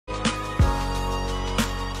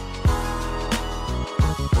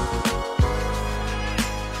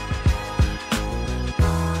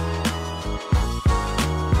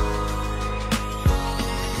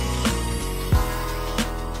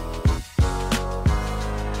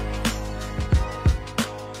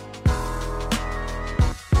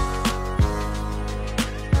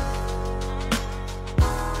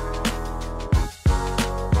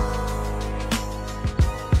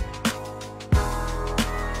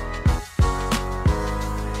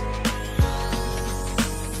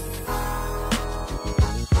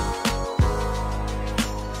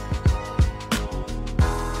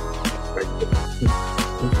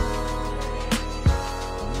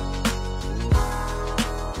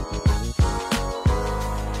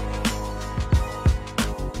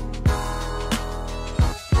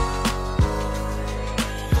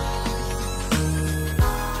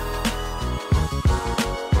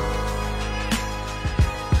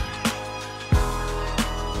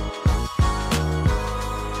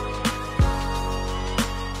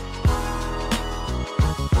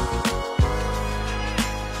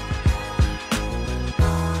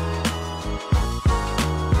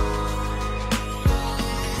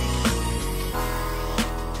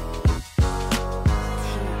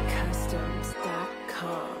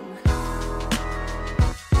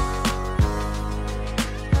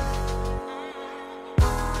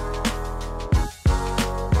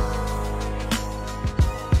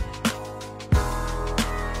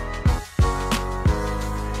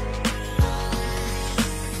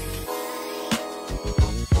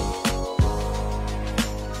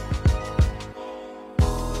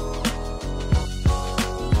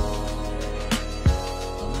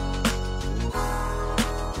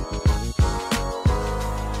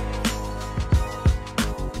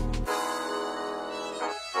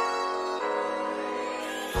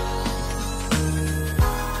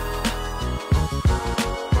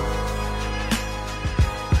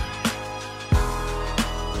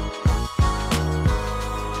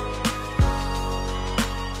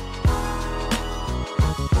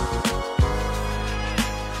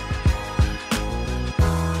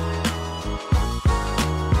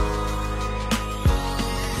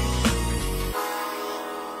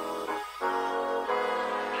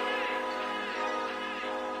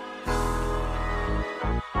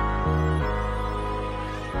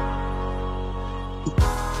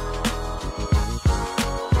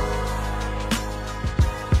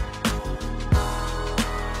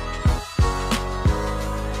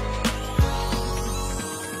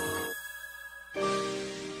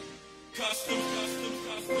O.W.W.H.H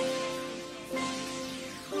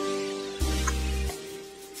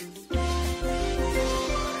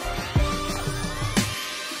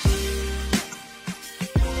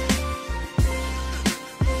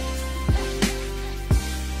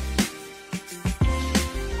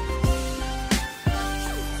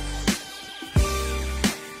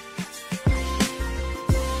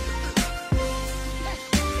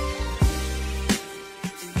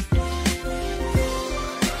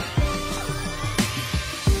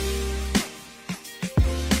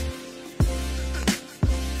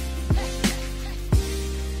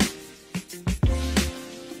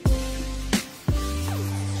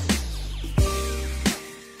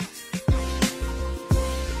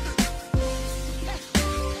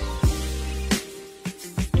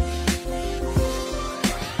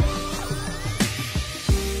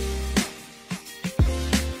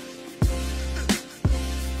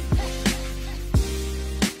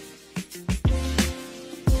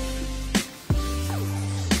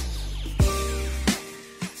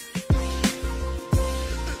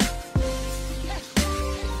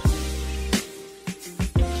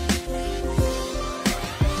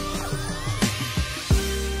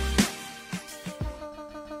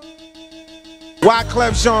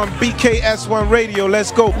on BKS1 Radio.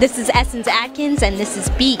 Let's go. This is Essence Atkins, and this is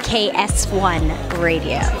BKS1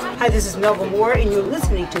 Radio. Hi, this is Melba Moore, and you're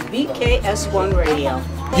listening to BKS1 Radio.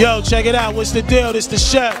 Yo, check it out. What's the deal? This the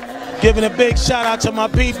chef. Giving a big shout out to my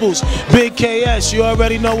peoples. Big KS, you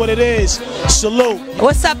already know what it is. Salute.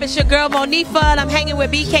 What's up? It's your girl Monifa, and I'm hanging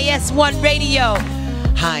with BKS1 Radio.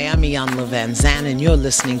 Hi, I'm Iyanla Van Zandt, and you're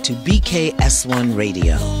listening to BKS1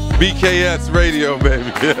 Radio. BKS Radio,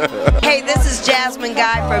 baby. Hey, this is Jasmine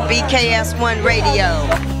Guy for BKS1 Radio.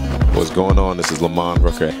 What's going on? This is Lamont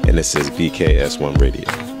Rooker, and this is BKS1 Radio.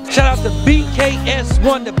 Shout out to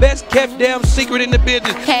BKS1, the best kept damn secret in the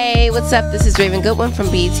business. Hey, what's up? This is Raven Goodwin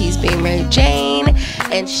from BET's Being Mary Jane,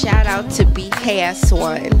 and shout out to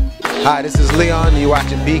BKS1. Hi, this is Leon, and you're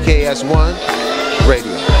watching BKS1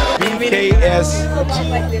 Radio.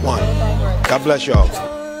 BKS1. God bless y'all.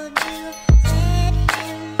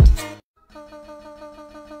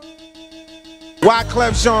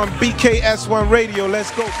 O.W.W.H.H on BKS1 Radio.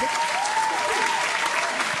 Let's go.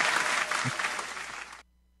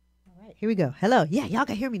 Here we go. Hello. Yeah, y'all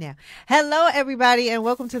can hear me now. Hello, everybody, and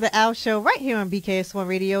welcome to the Owl Show right here on BKS1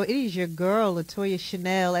 Radio. It is your girl, Latoya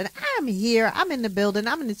Chanel, and I'm here. I'm in the building.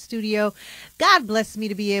 I'm in the studio. God bless me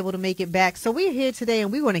to be able to make it back. So we're here today,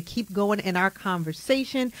 and we want to keep going in our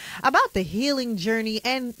conversation about the healing journey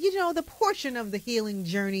and, you know, the portion of the healing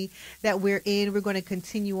journey that we're in. We're going to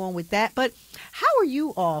continue on with that. But how are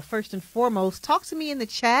you all? First and foremost, talk to me in the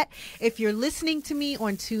chat. If you're listening to me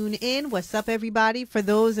on TuneIn, what's up, everybody? For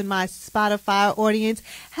those in my Spotify audience,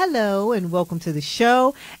 hello and welcome to the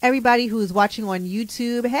show. Everybody who is watching on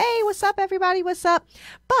YouTube, hey, what's up, everybody? What's up?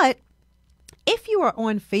 But if you are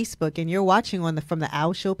on Facebook and you're watching on from the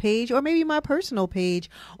Owl Show page or maybe my personal page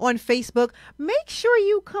on Facebook, make sure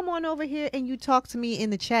you come on over here and you talk to me in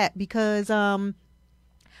the chat because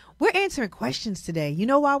we're answering questions today. You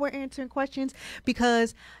know why we're answering questions?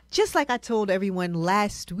 Because just like I told everyone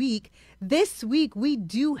last week, this week we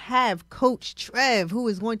do have Coach Trev, who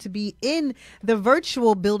is going to be in the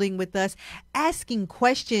virtual building with us asking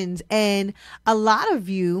questions. And a lot of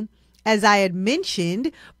you, as I had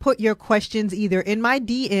mentioned, put your questions either in my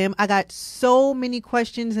DM. I got so many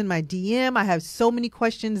questions in my DM. I have so many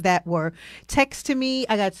questions that were text to me.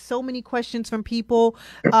 I got so many questions from people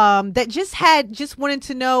that just wanted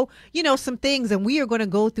to know, you know, some things. And we are going to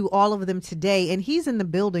go through all of them today. And he's in the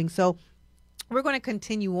building. So we're going to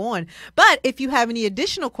continue on. But if you have any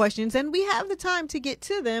additional questions, and we have the time to get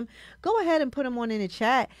to them, go ahead and put them on in the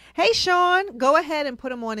chat. Hey, Sean, go ahead and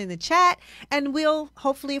put them on in the chat. And we'll,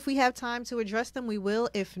 hopefully, if we have time to address them, we will.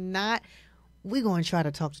 If not, we're going to try to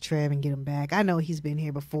talk to Trev and get him back. I know he's been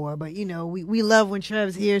here before, but, you know, we love when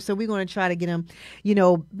Trev's here. So we're going to try to get him, you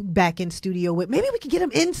know, back in studio with. Maybe we can get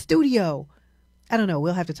him in studio. I don't know.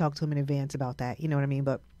 We'll have to talk to him in advance about that. You know what I mean?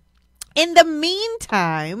 But in the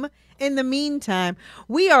meantime,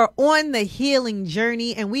 we are on the healing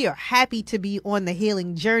journey, and we are happy to be on the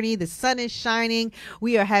healing journey. The sun is shining.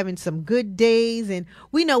 We are having some good days, and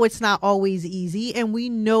we know it's not always easy, and we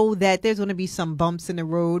know that there's going to be some bumps in the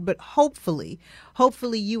road, but hopefully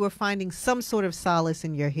you are finding some sort of solace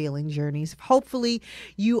in your healing journeys. Hopefully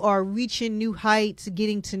you are reaching new heights,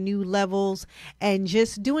 getting to new levels, and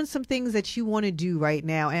just doing some things that you want to do right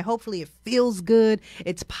now. And hopefully it feels good,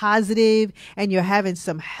 it's positive, and you're having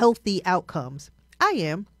some healthy outcomes. I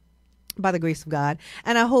am. by the grace of God.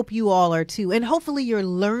 And I hope you all are too. And hopefully you're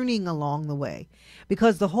learning along the way,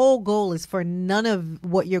 because the whole goal is for none of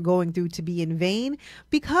what you're going through to be in vain,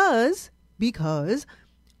 because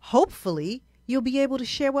hopefully you'll be able to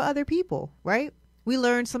share with other people, right? We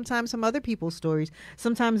learn sometimes from other people's stories.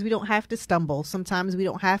 Sometimes we don't have to stumble. Sometimes we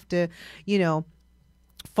don't have to,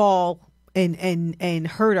 fall and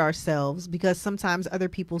hurt ourselves, because sometimes other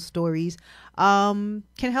people's stories can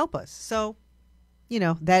help us. So,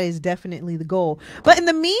 that is definitely the goal. But in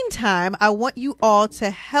the meantime, I want you all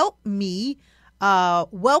to help me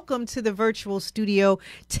welcome to the virtual studio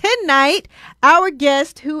tonight our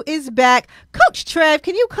guest who is back, Coach Trev.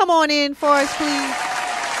 Can you come on in for us, please?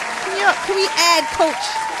 Can we add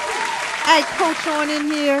Coach on in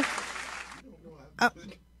here?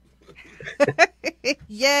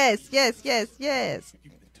 Yes.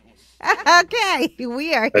 Okay,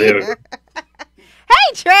 we are here.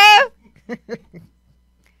 Hey, Trev.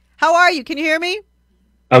 How are you? Can you hear me?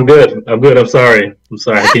 I'm good. I'm sorry.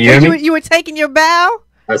 Can you hear me? You were taking your bow?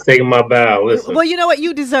 I was taking my bow. Listen. Well, you know what?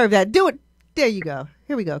 You deserve that. Do it. There you go.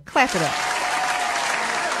 Here we go. Clap it up.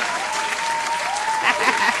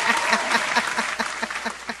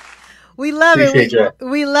 We love it.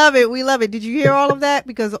 We love it. We love it. Did you hear all of that?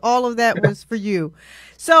 Because all of that was for you.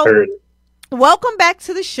 So, welcome back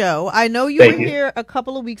to the show. I know you were here a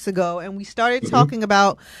couple of weeks ago, and we started talking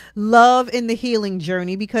about love in the healing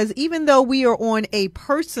journey, because even though we are on a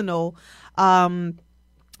personal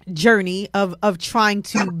journey of trying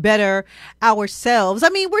to better ourselves, I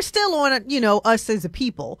mean, we're still on us as a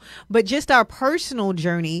people, but just our personal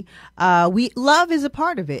journey, love is a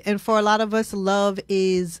part of it. And for a lot of us, love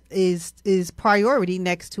is priority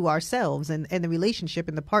next to ourselves and the relationship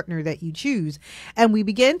and the partner that you choose. And we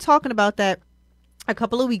began talking about that a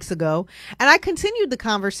couple of weeks ago, and I continued the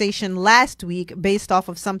conversation last week based off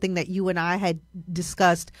of something that you and I had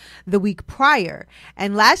discussed the week prior.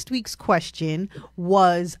 And last week's question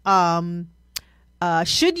was,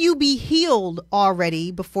 should you be healed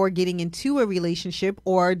already before getting into a relationship,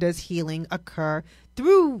 or does healing occur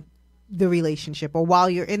through the relationship or while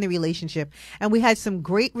you're in the relationship? And we had some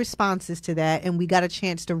great responses to that, and we got a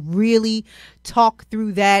chance to really talk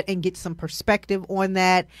through that and get some perspective on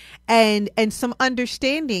that and some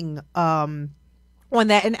understanding on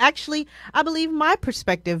that. And actually, I believe my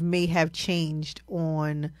perspective may have changed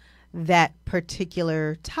on that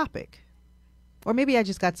particular topic, or maybe I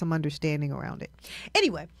just got some understanding around it.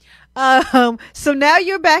 Anyway, so now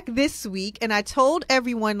you're back this week, and I told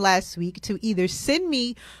everyone last week to either send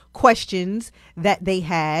me questions that they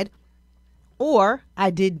had, or I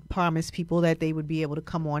did promise people that they would be able to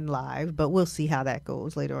come on live, but we'll see how that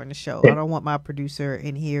goes later in the show. I don't want my producer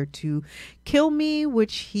in here to kill me,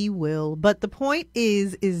 which he will. But the point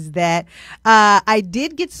is that I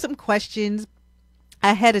did get some questions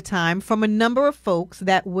ahead of time from a number of folks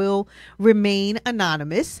that will remain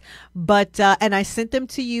anonymous, but and I sent them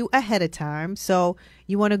to you ahead of time. So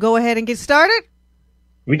you want to go ahead and get started?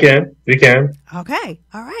 We can. Okay.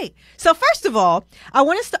 All right. So first of all, I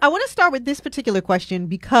want to start with this particular question,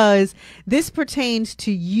 because this pertains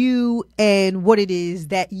to you and what it is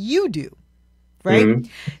that you do. Right. Mm-hmm.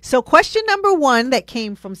 So question number one that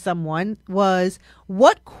came from someone was,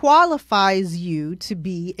 what qualifies you to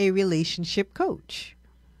be a relationship coach?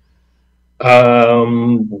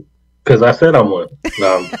 Because I said I'm one.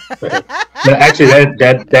 But actually,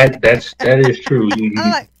 that is true.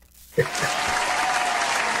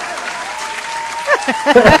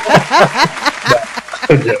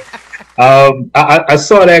 I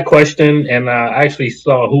saw that question, and I actually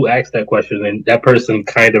saw who asked that question, and that person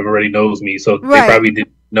kind of already knows me, so they probably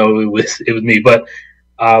didn't know it was me. But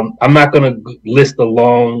I'm not going to list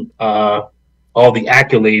along all the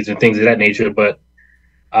accolades and things of that nature. But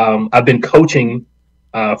I've been coaching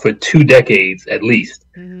for 2 decades at least.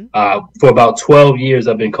 Mm-hmm. For about 12 years,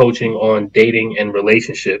 I've been coaching on dating and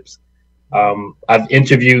relationships. I've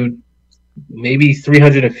interviewed maybe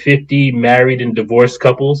 350 married and divorced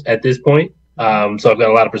couples at this point. So I've got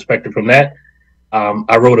a lot of perspective from that.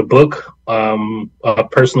 I wrote a book, A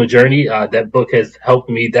Personal Journey. That book has helped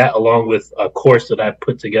me, that along with a course that I've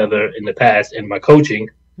put together in the past in my coaching.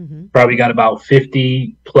 Mm-hmm. Probably got about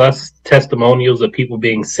 50 plus testimonials of people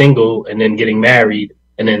being single and then getting married,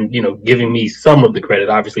 and then, giving me some of the credit.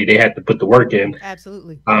 Obviously, they had to put the work in.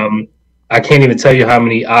 Absolutely. I can't even tell you how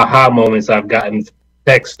many aha moments I've gotten,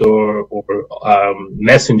 text or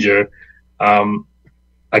messenger.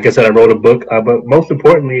 Like I said, I wrote a book, but most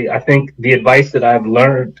importantly, I think the advice that I've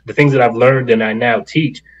learned, the things that I've learned and I now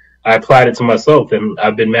teach, I applied it to myself. And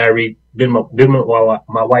I've been married, been with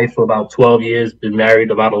my wife for about 12 years, been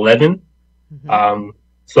married about 11. Mm-hmm.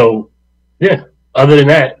 So yeah, other than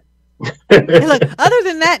that, Look, other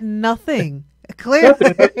than that, nothing.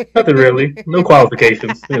 Clearly. Nothing really. No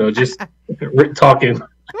qualifications. Just talking.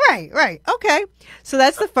 Right. Okay. So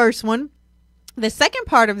that's the first one. The second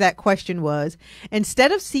part of that question was,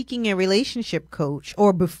 instead of seeking a relationship coach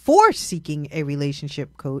or before seeking a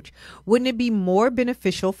relationship coach, wouldn't it be more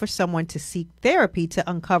beneficial for someone to seek therapy to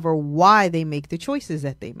uncover why they make the choices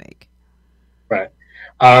that they make? Right.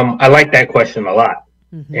 I like that question a lot.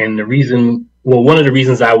 Mm-hmm. And one of the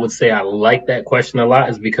reasons I would say I like that question a lot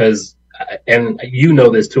is because, and you know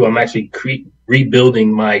this too, I'm actually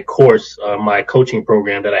rebuilding my course, my coaching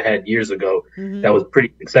program that I had years ago. Mm-hmm. That was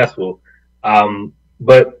pretty successful.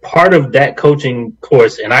 But part of that coaching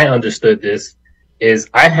course, and I understood this, is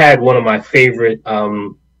I had one of my favorite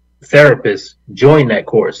therapists join that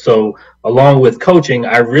course. So along with coaching,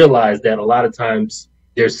 I realized that a lot of times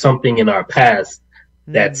there's something in our past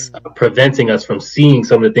that's preventing us from seeing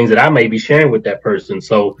some of the things that I may be sharing with that person.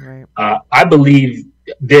 So I believe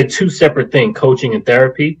they're two separate things, coaching and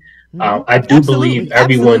therapy. I do believe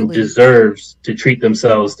everyone deserves to treat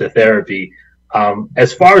themselves to therapy.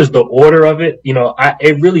 As far as the order of it,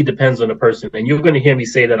 it really depends on the person, and you're going to hear me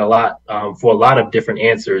say that a lot for a lot of different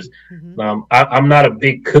answers. Mm-hmm. I'm not a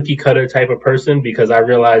big cookie cutter type of person because I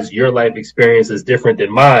realize your life experience is different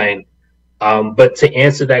than mine. But to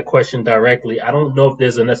answer that question directly, I don't know if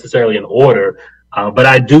there's necessarily an order, but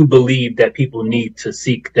I do believe that people need to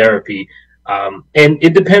seek therapy. And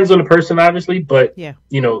it depends on the person, obviously, but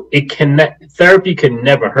therapy can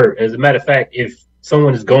never hurt. As a matter of fact, if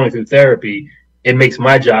someone is going through therapy, it makes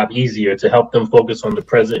my job easier to help them focus on the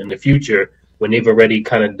present and the future when they've already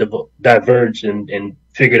kind of diverged and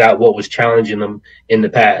figured out what was challenging them in the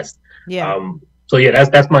past. Yeah. So yeah,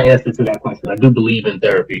 that's my answer to that question. I do believe in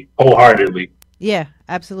therapy wholeheartedly. Yeah,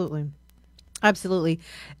 absolutely. Absolutely.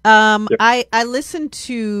 I listen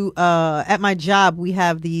to, at my job, we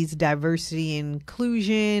have these diversity and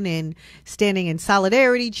inclusion and standing in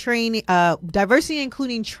solidarity training, diversity and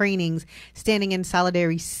including trainings, standing in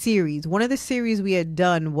solidarity series. One of the series we had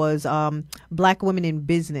done was, Black Women in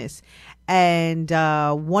Business. And,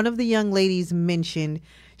 one of the young ladies mentioned,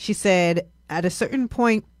 she said, at a certain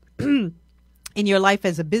point in your life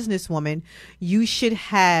as a businesswoman, you should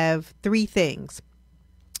have 3 things.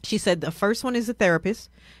 She said the first one is a therapist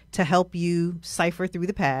to help you cipher through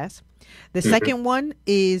the past. The second one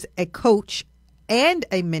is a coach and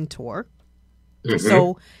a mentor.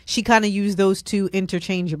 So she kind of used those two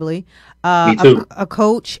interchangeably. Me too. A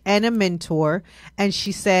coach and a mentor. And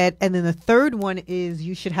she said, and then the third one is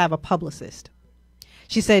you should have a publicist.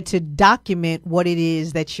 She said to document what it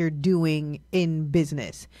is that you're doing in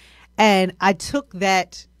business. And I took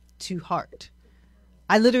that to heart.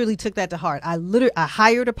 I literally took that to heart. I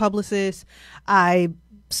hired a publicist. I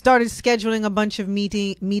started scheduling a bunch of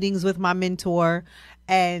meetings with my mentor,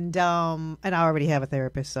 and I already have a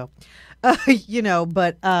therapist. So,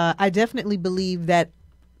 but I definitely believe that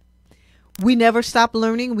we never stop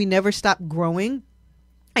learning. We never stop growing.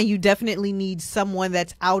 And you definitely need someone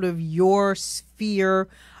that's out of your sphere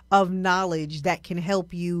of knowledge that can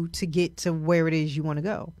help you to get to where it is you want to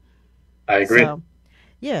go. I agree. So,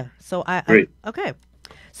 yeah. So okay.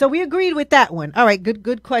 So we agreed with that one. All right.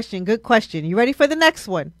 Good question. Good question. You ready for the next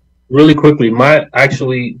one? Really quickly,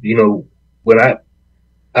 when I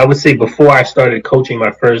would say before I started coaching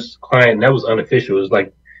my first client, and that was unofficial. It was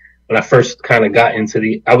like when I first kind of got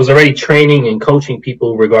into I was already training and coaching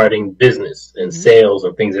people regarding business and sales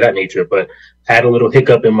and things of that nature, but I had a little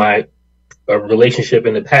hiccup in my relationship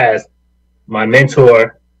in the past. My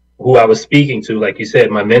mentor, who I was speaking to, like you said,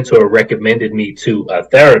 my mentor recommended me to a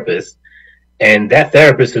therapist. And that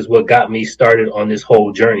therapist is what got me started on this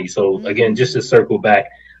whole journey. So again, just to circle back,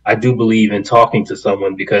 I do believe in talking to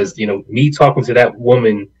someone because, me talking to that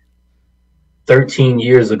woman 13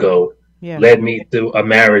 years ago led me to a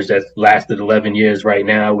marriage that's lasted 11 years right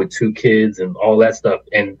now with 2 kids and all that stuff.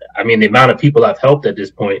 And I mean, the amount of people I've helped at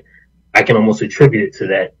this point, I can almost attribute it to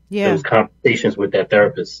that. Yeah. Those conversations with that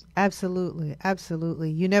therapist. Absolutely.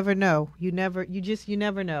 Absolutely. You never know. You never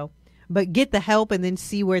know. But get the help and then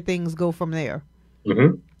see where things go from there.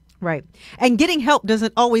 Mm-hmm. Right. And getting help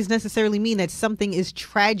doesn't always necessarily mean that something is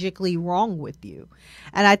tragically wrong with you.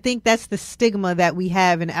 And I think that's the stigma that we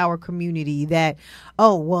have in our community that,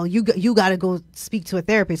 oh, well, you got to go speak to a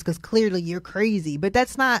therapist because clearly you're crazy. But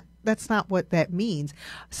that's not what that means.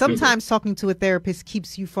 Sometimes talking to a therapist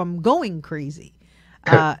keeps you from going crazy.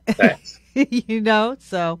 So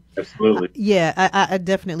absolutely. I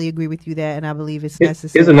definitely agree with you there, and I believe it's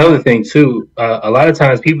necessary. Here's another thing too. A lot of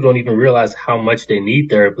times people don't even realize how much they need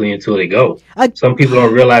therapy until they go. Some people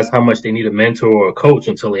don't realize how much they need a mentor or a coach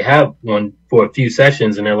until they have one for a few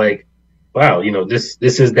sessions, and they're like, wow, this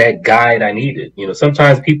is that guide I needed.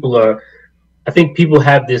 Sometimes I think people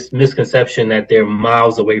have this misconception that they're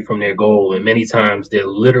miles away from their goal, and many times they're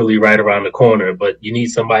literally right around the corner, but you need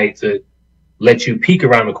somebody to let you peek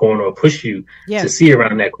around the corner or push you to see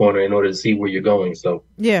around that corner in order to see where you're going. So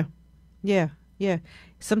yeah.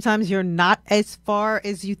 Sometimes you're not as far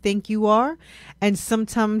as you think you are, and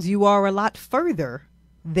sometimes you are a lot further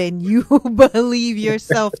than you believe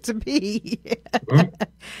yourself to be.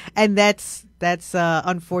 And that's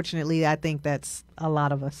unfortunately, I think that's a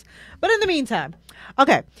lot of us. But in the meantime,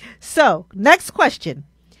 okay, so next question.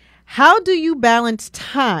 How do you balance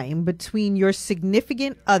time between your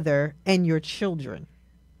significant other and your children?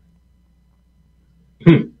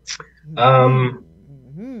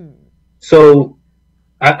 So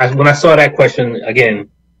when I saw that question, again,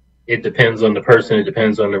 it depends on the person. It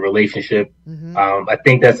depends on the relationship. I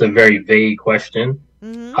think that's a very vague question.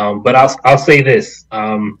 But I'll say this.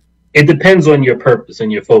 It depends on your purpose and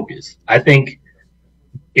your focus. I think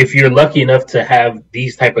if you're lucky enough to have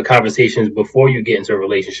these type of conversations before you get into a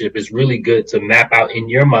relationship, it's really good to map out in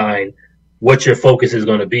your mind what your focus is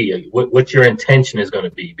going to be, what your intention is going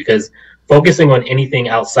to be, because focusing on anything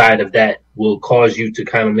outside of that will cause you to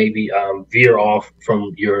kind of maybe veer off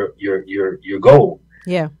from your goal.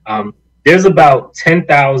 Yeah. There's about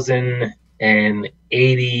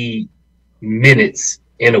 10,080 minutes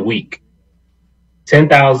in a week.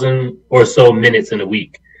 10,000 or so minutes in a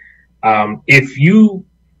week. If you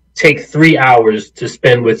take 3 hours to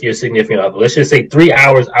spend with your significant other, let's just say 3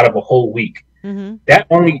 hours out of a whole week, that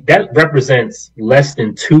represents less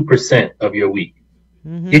than 2% of your week.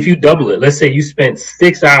 If you double it, let's say you spent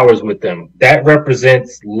 6 hours with them, that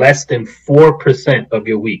represents less than 4% of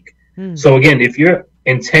your week. So again, if your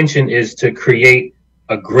intention is to create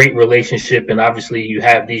a great relationship, and obviously you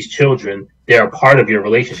have these children, they're a part of your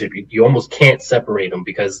relationship. You almost can't separate them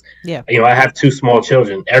because, I have 2 small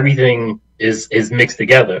children. Everything is mixed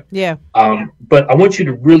together. Yeah. But I want you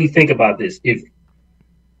to really think about this. If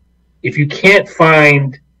you can't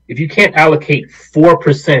allocate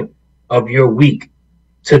 4% of your week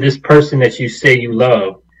to this person that you say you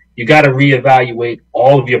love, you got to reevaluate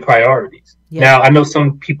all of your priorities. Now, I know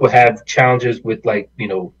some people have challenges with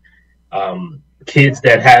kids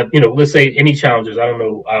that have, let's say any challenges, I don't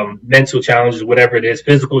know, mental challenges, whatever it is,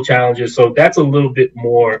 physical challenges. So that's a little bit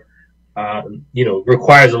more,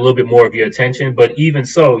 requires a little bit more of your attention. But even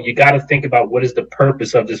so, you got to think about what is the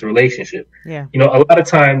purpose of this relationship. Yeah. A lot of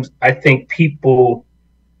times I think people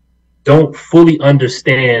don't fully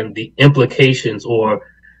understand the implications, or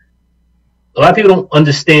a lot of people don't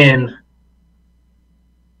understand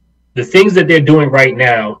the things that they're doing right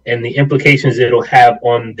now and the implications it'll have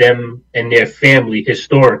on them and their family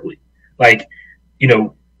historically. Like,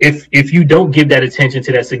 if you don't give that attention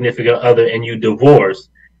to that significant other and you divorce,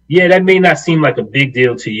 that may not seem like a big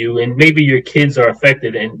deal to you. And maybe your kids are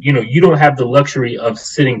affected, and, you don't have the luxury of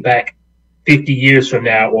sitting back 50 years from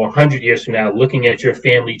now or 100 years from now, looking at your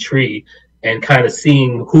family tree and kind of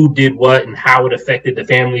seeing who did what and how it affected the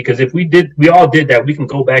family. Because if we all did that, we can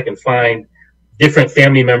go back and find different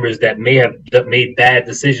family members that may have made bad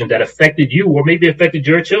decisions that affected you, or maybe affected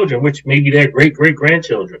your children, which maybe their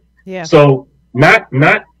great-great-grandchildren. Yeah. So not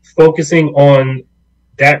focusing on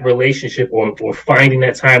that relationship or finding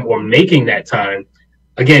that time or making that time.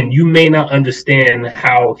 Again, you may not understand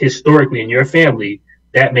how historically in your family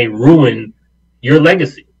that may ruin your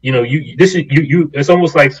legacy. It's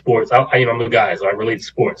almost like sports. I'm a guy, so I relate to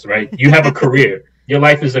sports, right? You have a career. Your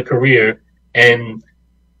life is a career, and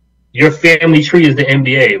your family tree is the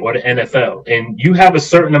NBA or the NFL, and you have a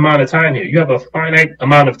certain amount of time here. You have a finite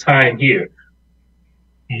amount of time here.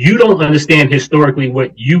 You don't understand historically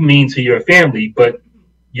what you mean to your family, but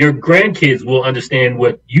your grandkids will understand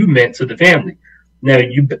what you meant to the family. Now,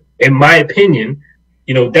 in my opinion,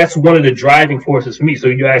 that's one of the driving forces for me. So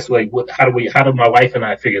you ask, how do my wife and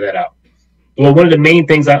I figure that out? Well, one of the main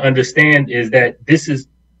things I understand is that this is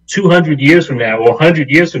 200 years from now or 100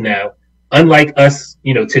 years from now. Unlike us,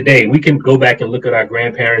 today, we can go back and look at our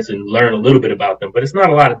grandparents and learn a little bit about them, but it's not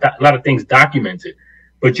a lot of things documented.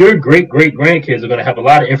 But your great-great-grandkids are going to have a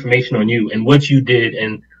lot of information on you and what you did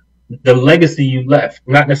and the legacy you left.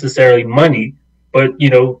 Not necessarily money, but,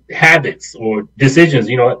 habits or decisions,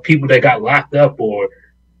 people that got locked up, or,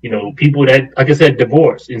 people that, like I said,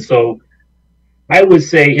 divorced. And so I would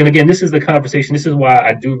say, and again, this is the conversation. This is why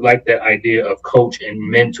I do like that idea of coach and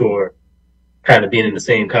mentor kind of being in the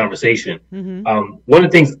same conversation. One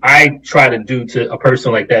of the things I try to do to a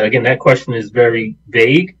person like that, again, that question is very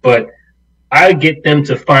vague, but I get them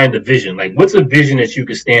to find a vision. Like, what's a vision that you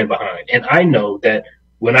can stand behind? And I know that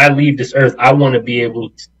when I leave this earth, I want to be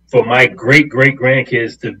able for my great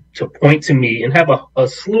grandkids to point to me and have a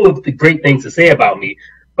slew of the great things to say about me.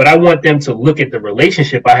 But I want them to look at the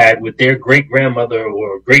relationship I had with their great grandmother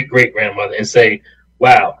or great grandmother and say,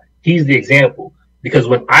 wow, he's the example. Because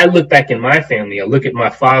when I look back in my family, I look at my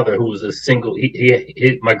father, who was a single,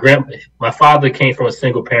 my father came from a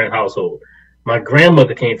single parent household. My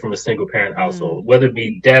grandmother came from a single parent household, whether it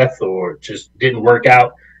be death or just didn't work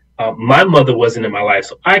out. My mother wasn't in my life,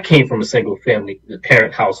 so I came from a single family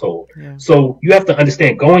parent household. Yeah. So you have to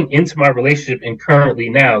understand, going into my relationship and currently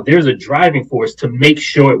now, there's a driving force to make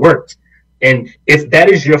sure it works. And if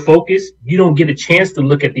that is your focus, you don't get a chance to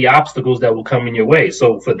look at the obstacles that will come in your way.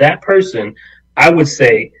 So for that person, I would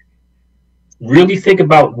say, really think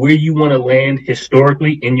about where you want to land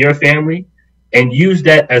historically in your family and use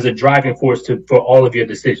that as a driving force for all of your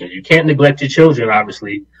decisions. You can't neglect your children,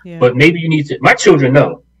 obviously, but maybe you need to. My children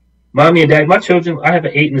know. Mommy and daddy, my children, I have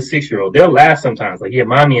an 8 and a 6-year-old. They'll laugh sometimes, like, yeah,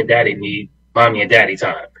 mommy and daddy need mommy and daddy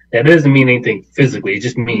time. That doesn't mean anything physically. It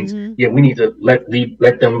just means, yeah, we need to let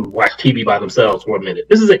them watch TV by themselves for a minute.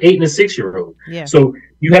 This is an 8 and a 6-year-old. Yeah. So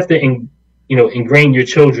you have to, ingrate your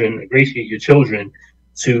children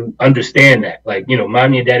to understand that, like,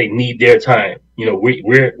 mommy and daddy need their time.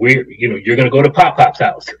 We're you're going to go to Pop's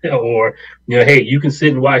house or, hey, you can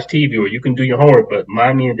sit and watch TV or you can do your homework, but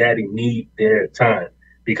mommy and daddy need their time.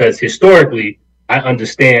 Because historically, I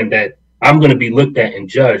understand that I'm going to be looked at and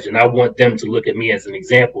judged, and I want them to look at me as an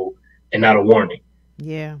example and not a warning.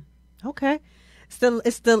 Yeah. Okay.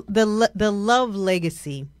 It's the love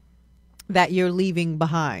legacy that you're leaving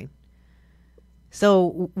behind.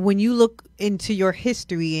 So when you look into your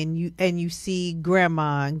history and you see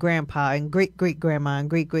grandma and grandpa and great grandma and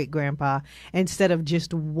great grandpa instead of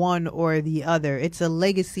just one or the other, it's a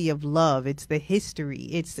legacy of love. It's the history.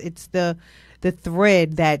 It's the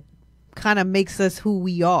thread that kind of makes us who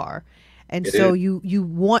we are. And so you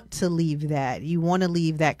want to leave that. You want to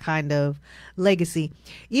leave that kind of legacy,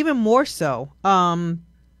 even more so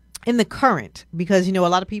in the current, because, a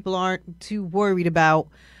lot of people aren't too worried about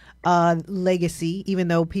legacy, even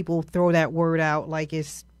though people throw that word out like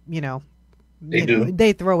it's,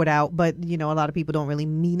 they throw it out, but, a lot of people don't really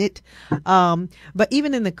mean it. But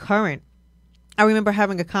even in the current, I remember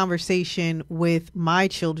having a conversation with my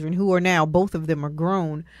children, who are now, both of them are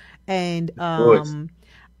grown. And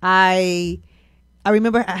I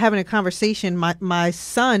remember having a conversation. My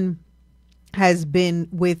son has been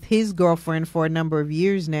with his girlfriend for a number of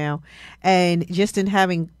years now. And just in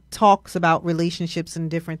having talks about relationships and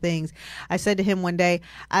different things, I said to him one day,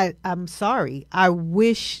 I'm sorry. I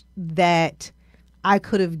wish that I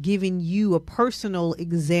could have given you a personal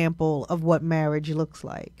example of what marriage looks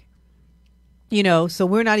like. So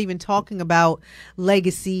we're not even talking about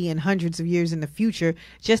legacy and hundreds of years in the future,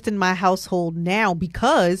 just in my household now,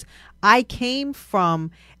 because I came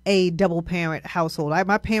from a double parent household.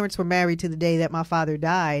 My parents were married to the day that my father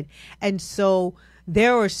died. And so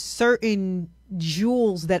there are certain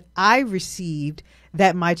jewels that I received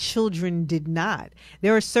that my children did not.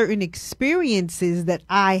 There are certain experiences that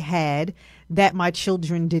I had that my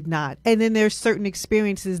children did not. And then there's certain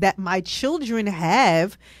experiences that my children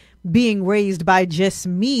have being raised by just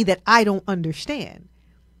me that I don't understand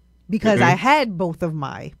because I had both of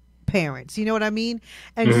my parents. You know what I mean?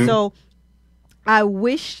 And so I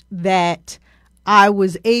wish that I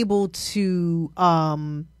was able to,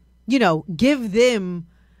 give them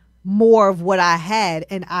more of what I had,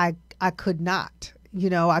 and I could not.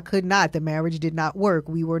 I could not. The marriage did not work.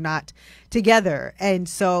 We were not together. And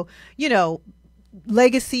so,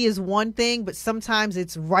 legacy is one thing, but sometimes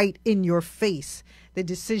it's right in your face. The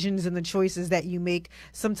decisions and the choices that you make,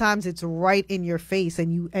 sometimes it's right in your face,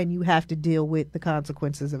 and you have to deal with the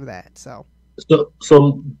consequences of that. So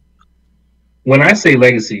when I say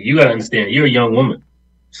legacy, you got to understand, you're a young woman.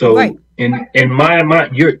 So in my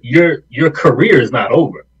mind, your career is not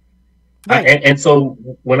over. Right. And so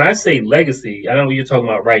when I say legacy, I know what you're talking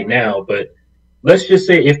about right now, but let's just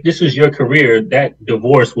say if this was your career, that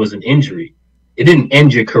divorce was an injury. It didn't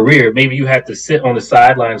end your career. Maybe you had to sit on the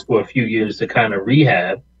sidelines for a few years to kind of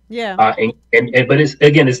rehab. Yeah. But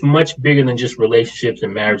it's much bigger than just relationships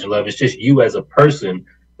and marriage and love. It's just you as a person.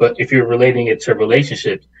 But if you're relating it to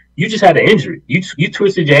relationships, you just had an injury. You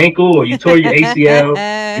twisted your ankle or you tore your ACL.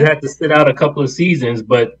 You had to sit out a couple of seasons.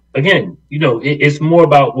 But again, it's more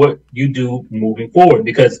about what you do moving forward,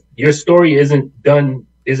 because your story isn't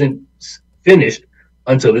finished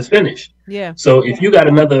until it's finished. Yeah. So if you got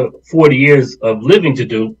another 40 years of living to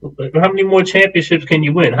do, how many more championships can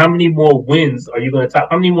you win? How many more wins are you going to top?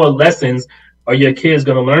 How many more lessons are your kids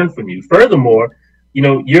going to learn from you? Furthermore,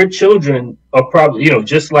 your children are probably,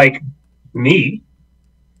 just like me,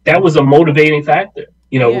 that was a motivating factor.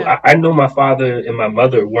 You know, I know my father and my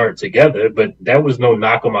mother weren't together, but that was no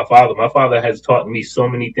knock on my father. My father has taught me so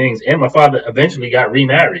many things, and my father eventually got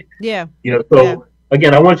remarried. Yeah. You know, so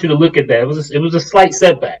again, I want you to look at that. It was a slight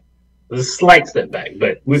setback. It was a slight setback,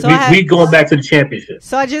 but we going back to the championship.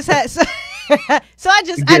 So I just had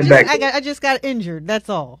I just got injured. That's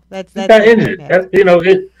all. That's got injured. That's, you know,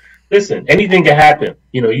 listen, anything can happen.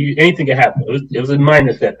 You know, anything can happen. It was a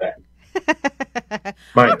minor setback.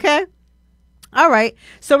 Minor. Okay. All right.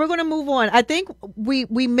 So we're going to move on. I think we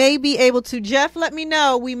may be able to, Jeff, let me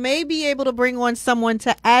know. We may be able to bring on someone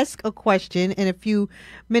to ask a question in a few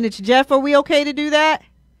minutes. Jeff, are we okay to do that?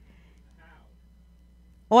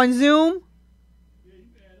 On Zoom?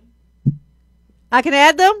 I can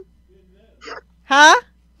add them? Huh?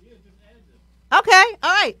 Okay.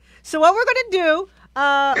 All right. So what we're going to do,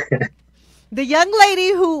 the young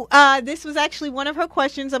lady who, this was actually one of her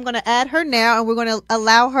questions. I'm going to add her now, and we're going to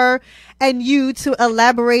allow her and you to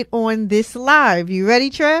elaborate on this live. You ready,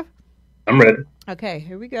 Trev? I'm ready. Okay,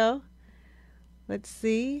 here we go. Let's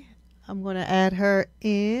see. I'm going to add her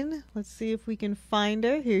in. Let's see if we can find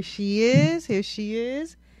her. Here she is. Here she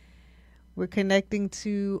is. We're connecting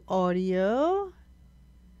to audio.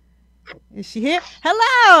 Is she here?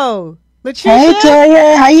 Hello, Latricia. Hey,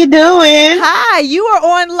 Toya. How you doing? Hi. You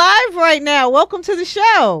are on live right now. Welcome to the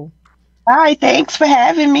show. Hi. Thanks for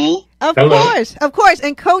having me. Of course. Of course.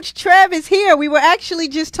 And Coach Trev is here. We were actually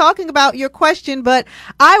just talking about your question, but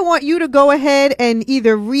I want you to go ahead and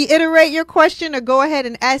either reiterate your question or go ahead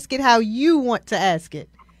and ask it how you want to ask it.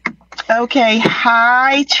 Okay.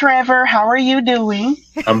 Hi, Trevor. How are you doing?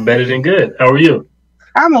 I'm better than good. How are you?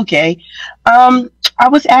 I'm okay. I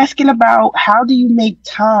was asking about how do you make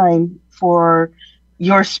time for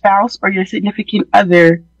your spouse or your significant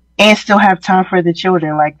other and still have time for the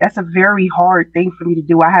children? Like, that's a very hard thing for me to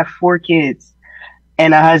do. I have 4 kids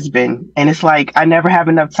and a husband, and it's like I never have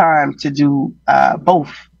enough time to do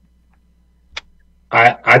both.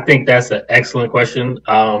 I think that's an excellent question.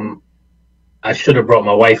 I should have brought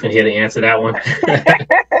my wife in here to answer that one.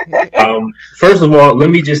 First of all, let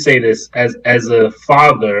me just say this. As a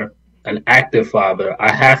father, an active father,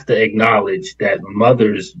 I have to acknowledge that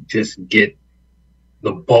mothers just get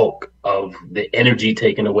the bulk of the energy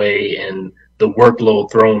taken away and the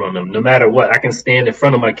workload thrown on them. No matter what, I can stand in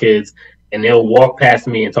front of my kids and they'll walk past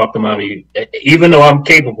me and talk to mommy. Even though I'm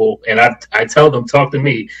capable and I tell them, talk to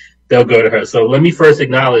me, they'll go to her. So let me first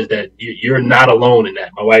acknowledge that you're not alone in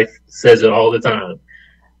that. My wife says it all the time.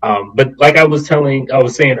 But like I was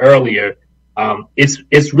saying earlier,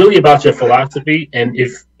 it's really about your philosophy.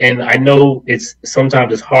 And I know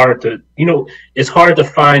sometimes it's hard to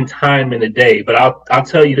find time in a day, but I'll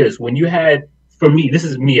tell you this, for me, this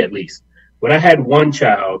is me at least, when I had one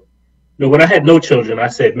child, when I had no children, I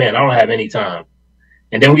said, man, I don't have any time.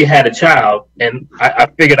 And then we had a child, and I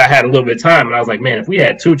figured I had a little bit of time, and I was like, man, if we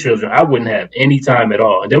had 2 children, I wouldn't have any time at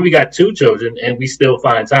all. And then we got 2 children, and we still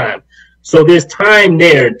find time. So there's time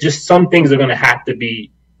there. Just some things are going to have to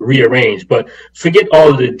be rearranged. But forget all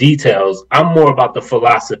of the details. I'm more about the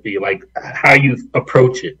philosophy, like how you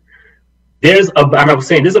approach it. There's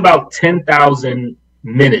about 10,000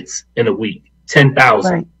 minutes in a week.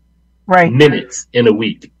 10,000 minutes in a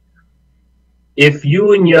week. If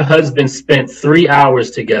you and your husband spent 3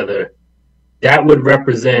 hours together, that would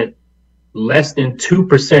represent less than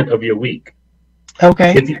 2% of your week.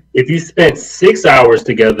 Okay. If you spent 6 hours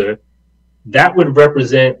together, that would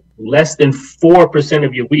represent less than 4%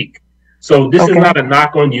 of your week. So this is not a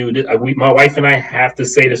knock on you. My wife and I have to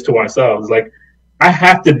say this to ourselves. Like, I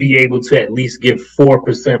have to be able to at least give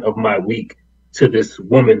 4% of my week to this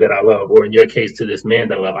woman that I love, or in your case, to this man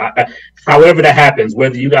that I love. However that happens,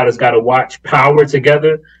 whether you guys got to watch Power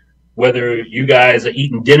together, whether you guys are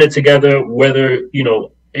eating dinner together, whether,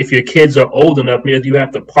 if your kids are old enough, maybe you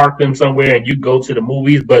have to park them somewhere and you go to the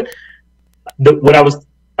movies. But what I was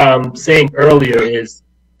saying earlier is,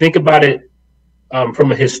 think about it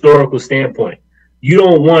from a historical standpoint. You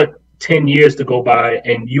don't want 10 years to go by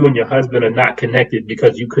and you and your husband are not connected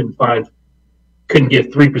because you couldn't give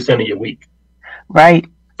 3% of your week. Right.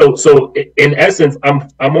 So in essence, I'm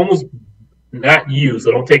almost, not you,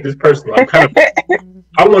 so don't take this personal. I'm kind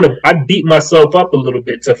of I beat myself up a little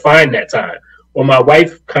bit to find that time. Or my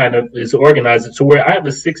wife kind of is organized to where I have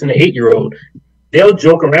a 6 and an 8-year-old. They'll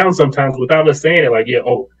joke around sometimes without us saying it, like, yeah,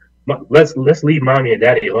 let's leave mommy and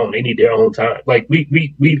daddy alone. They need their own time. Like,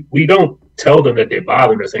 we don't tell them that they're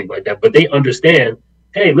bothering us, things like that, but they understand,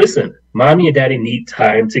 hey, listen, mommy and daddy need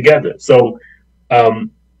time together. So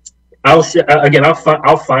I'll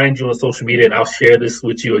find you on social media and I'll share this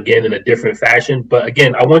with you again in a different fashion. But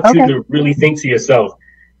again, I want you to really think to yourself,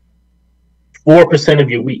 4% of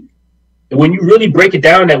your week. when you really break it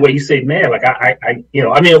down that way, you say, man, like I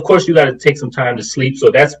mean, of course you got to take some time to sleep. So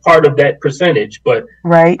that's part of that percentage, but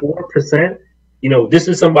 4%, you know, this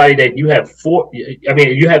is somebody that you have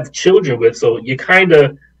you have children with. So you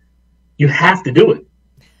have to do it.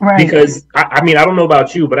 Right. Because I mean, I don't know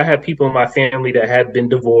about you, but I have people in my family that have been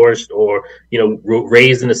divorced or, you know,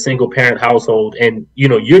 raised in a single parent household. And, you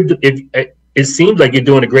know, it seems like you're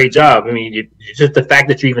doing a great job. I mean, it's just the fact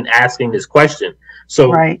that you're even asking this question.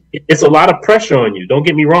 So it's a lot of pressure on you. Don't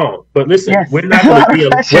get me wrong. But listen, we're not going to be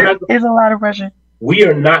It's a lot of pressure. We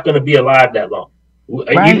are not going to be alive that long.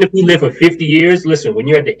 Even if we live for 50 years, listen, when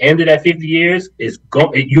you're at the end of that 50 years,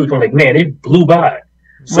 you're going like, man, it blew by.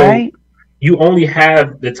 So you only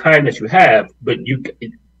have the time that you have, but your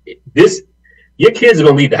kids are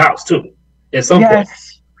going to leave the house too at some point.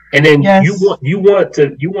 And then you want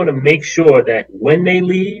to make sure that when they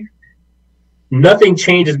leave, nothing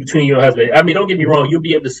changes between you and your husband. I mean, don't get me wrong, you'll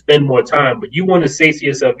be able to spend more time, but you want to say to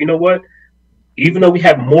yourself, you know what? Even though we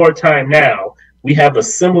have more time now, we have a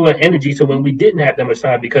similar energy to when we didn't have that much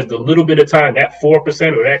time, because the little bit of time, that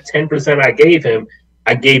 4% or that 10%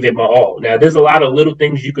 I gave it my all. Now, there's a lot of little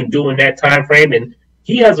things you can do in that time frame, and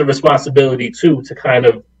he has a responsibility too to kind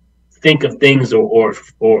of think of things or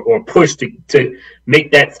push to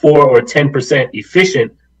make that 4 or 10%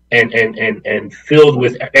 efficient and filled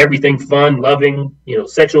with everything fun, loving, you know,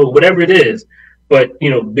 sexual, whatever it is. But, you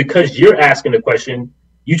know, because you're asking the question,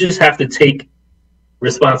 you just have to take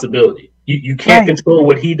responsibility. You can't control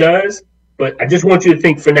what he does, but I just want you to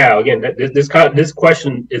think for now. Again, this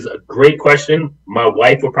question is a great question. My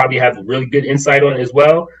wife will probably have really good insight on it as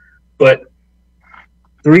well. But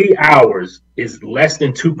 3 hours is less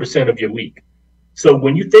than 2% of your week. So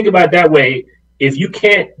when you think about it that way, if you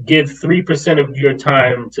can't give 3% of your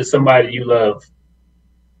time to somebody you love,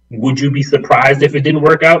 would you be surprised if it didn't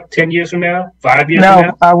work out 10 years from now, 5 years from now?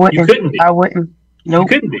 No, I wouldn't. You couldn't be. I wouldn't. Nope. You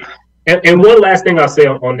couldn't be. And one last thing I'll say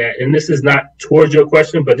on that, and this is not towards your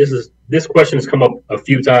question, but this question has come up a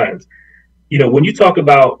few times. You know, when you talk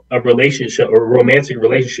about a relationship or a romantic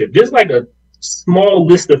relationship, there's like a small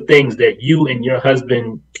list of things that you and your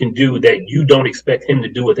husband can do that you don't expect him to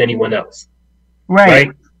do with anyone else.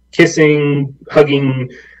 Right? Kissing, hugging,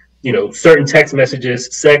 you know, certain text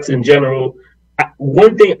messages, sex in general.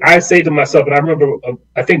 One thing I say to myself, and I remember,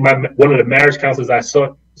 I think one of the marriage counselors I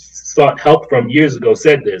sought help from years ago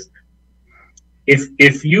said this: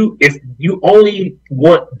 if you only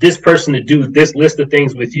want this person to do this list of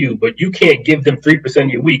things with you, but you can't give them 3% of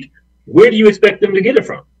your week, where do you expect them to get it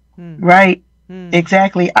from? Right.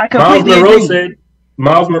 Exactly. I completely agree.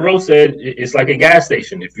 Miles Monroe said it's like a gas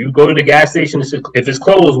station. If you go to the gas station, if it's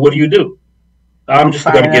closed, what do? I'm just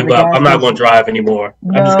going to give up. I'm not going to drive anymore.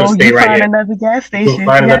 I'm just going to stay right here. Find another gas station.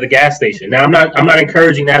 Find another gas station. Now, I'm not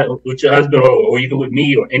encouraging that with your husband or even with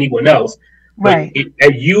me or anyone else. But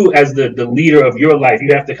you, as the leader of your life,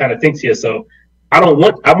 you have to kind of think to yourself, I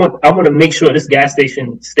want to make sure this gas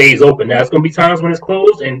station stays open. Now, it's going to be times when it's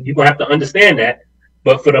closed, and you're going to have to understand that.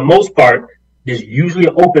 But for the most part, there's usually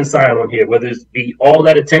an open sign on here, whether it's be all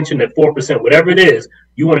that attention at 4%, whatever it is.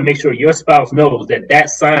 You want to make sure your spouse knows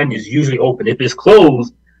that sign is usually open. If it's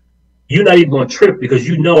closed, you're not even going to trip, because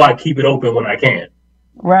you know I keep it open when I can.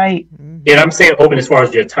 Right. And I'm saying open as far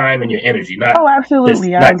as your time and your energy, not absolutely.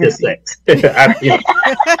 Not just sex. I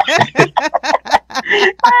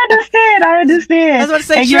understand. I was about to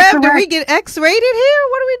say, Trev, did we get X-rated here?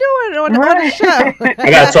 What are we doing on the show?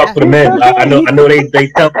 I gotta talk to the men. I know they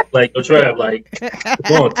tell me, like, oh, Trev, like,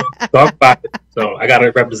 come on, talk about it. So I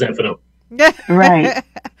gotta represent for them. Right.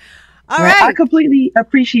 All right. I completely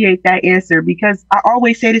appreciate that answer, because I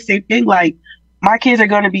always say the same thing. Like, my kids are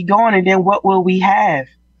going to be gone, and then what will we have?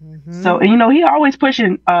 Mm-hmm. So, and, you know, he always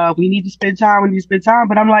pushing, we need to spend time.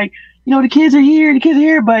 But I'm like, you know, the kids are here.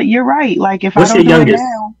 But you're right. Like, if What's I don't your do youngest? it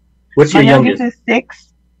now, What's your youngest? Is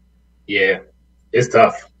 6. Yeah, it's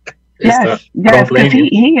tough. Yes, because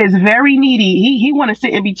he is very needy. He want to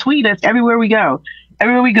sit in between us everywhere we go.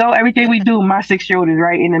 Everything we do, my 6-year-old is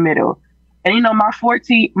right in the middle. And, you know, my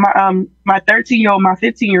 13-year-old, my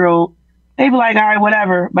 15-year-old, they be like, all right,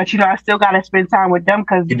 whatever. But, you know, I still got to spend time with them,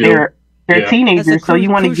 because they're teenagers. So you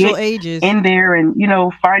want to get in there and, you know,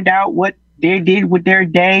 find out what they did with their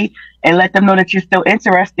day and let them know that you're still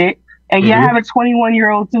interested. And I have a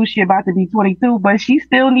 21-year-old too. She about to be 22, but she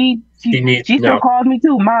still she still calls me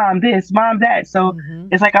too. Mom this, mom that. So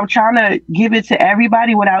it's like I'm trying to give it to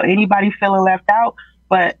everybody without anybody feeling left out.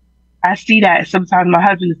 But I see that sometimes my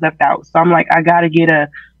husband is left out. So I'm like, I got to get a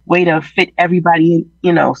way to fit everybody in,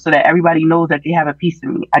 you know, so that everybody knows that they have a piece of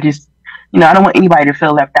me. I just, you know, I don't want anybody to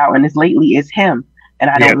feel left out. And this lately is him. And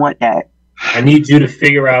I don't want that. I need you to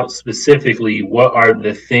figure out specifically what are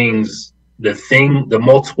the things the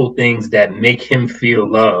multiple things that make him feel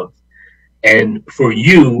loved. And for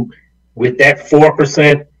you, with that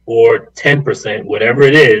 4% or 10%, whatever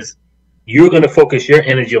it is, you're going to focus your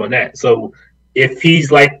energy on that. So if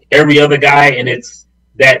he's like every other guy and it's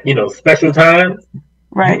that, special time,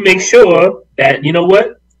 right, you make sure that, you know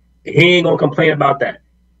what, he ain't going to complain about that.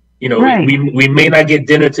 Right. We may not get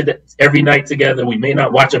dinner every night together. We may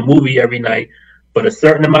not watch a movie every night, but a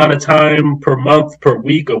certain amount of time per month, per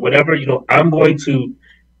week, or whatever, I'm going to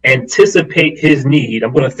anticipate his need.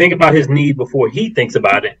 I'm going to think about his need before he thinks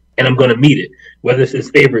about it, and I'm going to meet it. Whether it's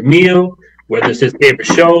his favorite meal, whether it's his favorite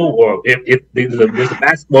show, or if there's a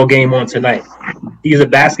basketball game on tonight. He's a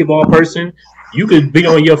basketball person. You could be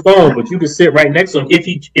on your phone, but you could sit right next to him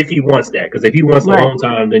if he wants that. Because if he wants alone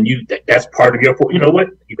time, then that's part of your. You know what?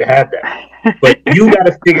 You can have that. But you got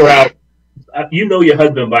to figure out. You know your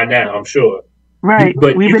husband by now, I'm sure. Right.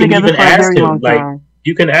 But we've you been can together even for a ask very him. long time.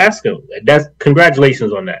 You can ask him. That's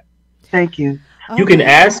congratulations on that. Thank you. You can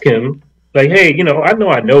ask him, like, hey,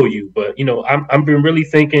 I know you, but I'm been really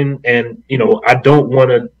thinking, and I don't want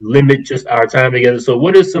to limit just our time together. So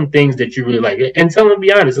what are some things that you really like? And tell him,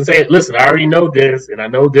 be honest, and say, listen, I already know this, and I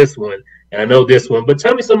know this one, and I know this one, but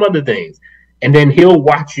tell me some other things. And then he'll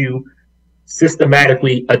watch you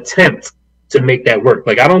systematically attempt to make that work.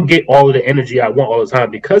 Like, I don't get all of the energy I want all the time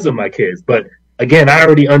because of my kids, but again, I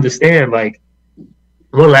already understand. Like,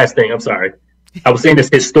 one last thing, I'm sorry. I was saying this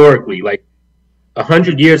historically, like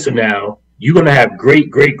 100 years from now, you're going to have great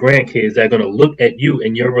grandkids that are going to look at you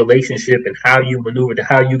and your relationship and how you maneuvered,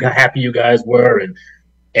 how you got happy you guys were,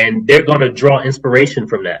 and they're going to draw inspiration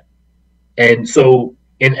from that. And so,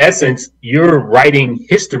 in essence, you're writing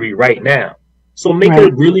history right now. So make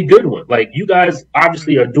it a really good one. Like, you guys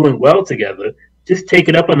obviously are doing well together. Just take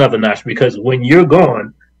it up another notch, because when you're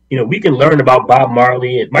gone, we can learn about Bob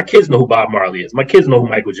Marley, and my kids know who Bob Marley is. My kids know who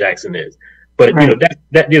Michael Jackson is. But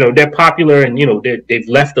they're popular, and they've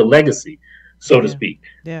left a legacy, so to speak.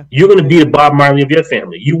 Yeah. You're going to be the Bob Marley of your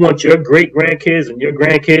family. You want your great grandkids and your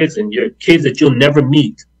grandkids and your kids that you'll never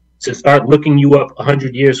meet to start looking you up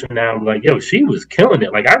 100 years from now, and like, yo, she was killing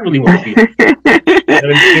it. Like, I really want to be.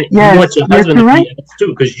 You want your husband to be too,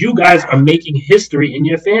 because you guys are making history in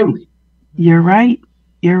your family. You're right.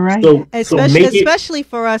 You're right. So especially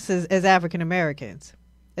for us as African Americans.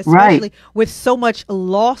 Especially with so much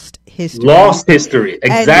lost history. Lost history,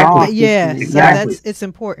 exactly. So it's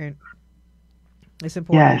important. It's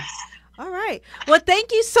important. Yes. All right. Well,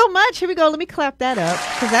 thank you so much. Here we go. Let me clap that up,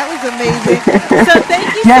 because that was amazing. So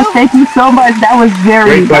thank you. Yes, thank you so much. That was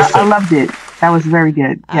very. I loved it. That was very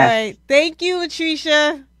good. All right. Thank you,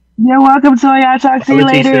 Latricia. You're welcome, Toya. I'll talk to you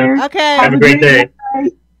later. Okay. Have a great day.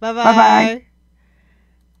 Bye bye. Bye.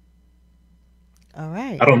 All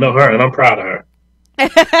right. I don't know her, and I'm proud of her.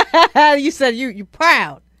 You said you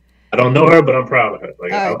proud. I don't know her, but I'm proud of her.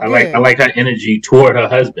 Like, I like her energy toward her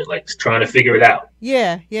husband, like trying to figure it out.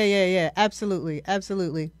 Yeah. Absolutely.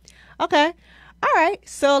 Okay. All right.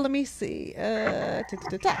 So let me see. All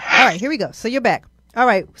right, here we go. So you're back. All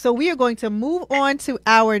right. So we are going to move on to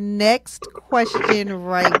our next question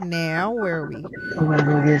right now. Where are we? We're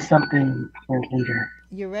going to get something for later.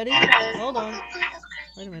 You ready? Hold on.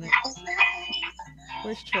 Wait a minute.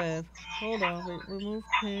 Where's Trev? Hold on. Wait, remove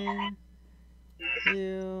pin.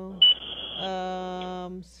 You.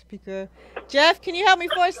 Speaker. Jeff, can you help me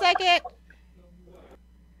for a second?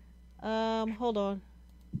 Hold on.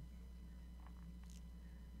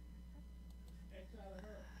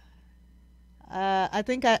 I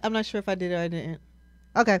think I'm not sure if I did or I didn't.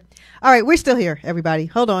 Okay. All right, we're still here, everybody.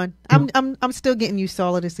 Hold on. I'm still getting used to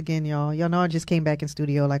all of this again, y'all. Y'all know I just came back in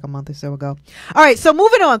studio like a month or so ago. All right, so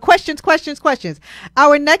moving on. Questions.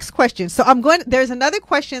 Our next question. So there's another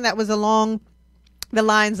question that was along the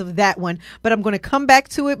lines of that one, but I'm going to come back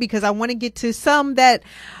to it because I want to get to some that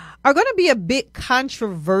are going to be a bit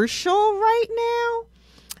controversial right now.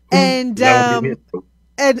 And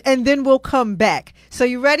then we'll come back. So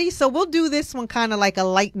you ready? So we'll do this one kind of like a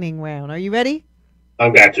lightning round. Are you ready? I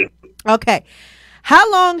got you. Okay. How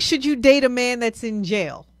long should you date a man that's in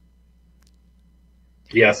jail?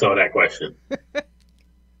 Yeah, I saw that question.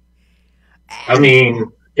 I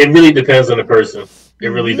mean, it really depends on the person. It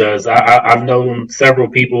really does. I've known several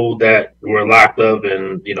people that were locked up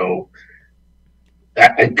and,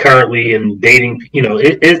 currently in dating,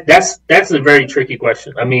 that's a very tricky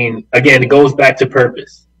question. I mean, again, it goes back to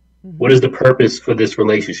purpose. What is the purpose for this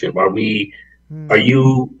relationship? Are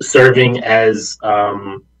you serving as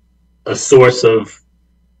a source of,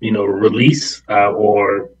 release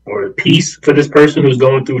or peace for this person who's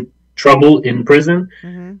going through trouble in prison?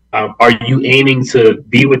 Are you aiming to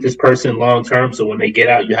be with this person long term so when they get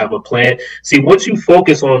out, you have a plan? See, once you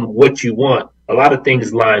focus on what you want, a lot of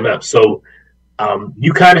things line up. So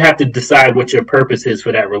you kind of have to decide what your purpose is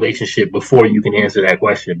for that relationship before you can answer that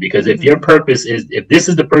question. Because if your purpose is, if this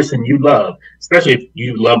is the person you love, especially if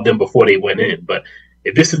you loved them before they went in, but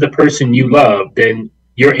if this is the person you love, then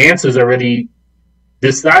your answer's already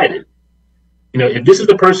decided. You know, if this is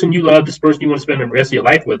the person you love, this person you want to spend the rest of your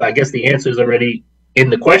life with, I guess the answer is already in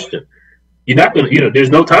the question. You're not going to, you know, there's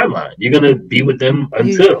no timeline. You're going to be with them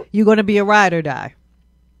until. You're going to be a ride or die.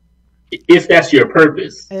 If that's your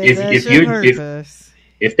purpose. If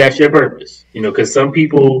that's your purpose, you know, because some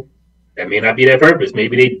people, that may not be their purpose.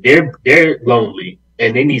 Maybe they're lonely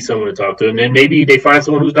and they need someone to talk to, and then maybe they find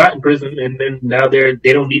someone who's not in prison, and then now they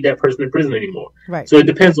don't need that person in prison anymore. Right. So it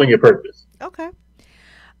depends on your purpose. Okay.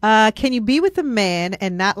 Can you be with a man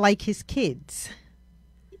and not like his kids?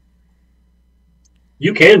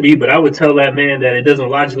 You can be, but I would tell that man that it doesn't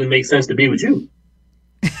logically make sense to be with you.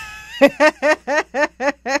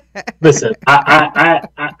 Listen,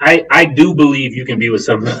 I do believe you can be with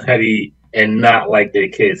somebody and not like their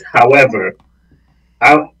kids. However,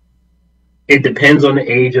 it depends on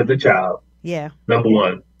the age of the child. Yeah. Number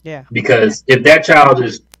one. Yeah. Because if that child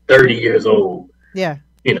is 30 years old, yeah,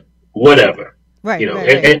 you know, whatever. Right. You know,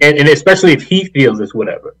 right. And especially if he feels it's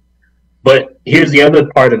whatever. But here's the other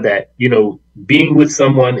part of that. You know, being with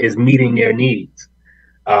someone is meeting their needs.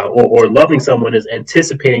 Or loving someone is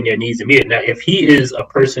anticipating their needs and meeting. Now, if he is a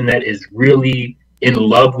person that is really in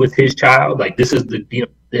love with his child, like this is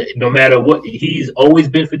no matter what, he's always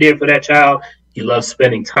been there for that child. He loves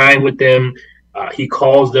spending time with them. He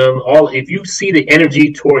calls them all. If you see the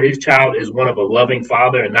energy toward his child is one of a loving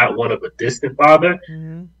father and not one of a distant father,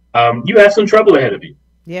 you have some trouble ahead of you.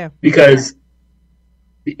 Yeah. Because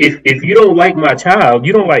if you don't like my child,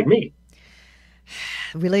 you don't like me.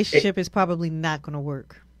 Relationship is probably not going to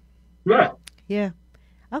work. Right. Yeah.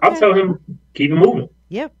 Okay. I'll tell him, keep it moving.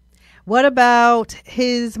 Yep. What about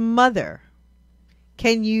his mother?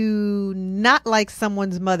 Can you not like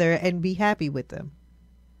someone's mother and be happy with them?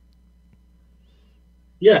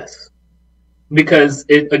 Yes. Because,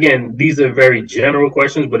 again, these are very general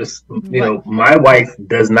questions, but it's, you know, my wife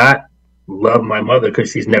does not love my mother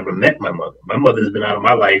because she's never met my mother. My mother's been out of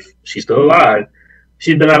my life. She's still alive.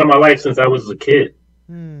 She's been out of my life since I was a kid.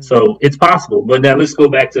 So it's possible. But now let's go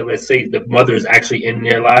back to, let's say the mother is actually in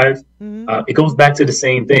their lives. It goes back to the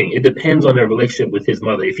same thing. It depends on their relationship with his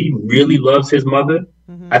mother. If he really loves his mother,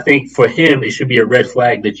 I think for him, it should be a red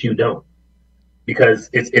flag that you don't. Because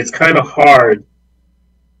it's kind of hard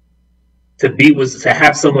to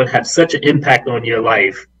have someone have such an impact on your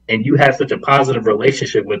life and you have such a positive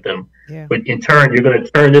relationship with them. Yeah. But in turn, you're going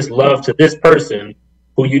to turn this love to this person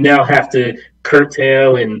who you now have to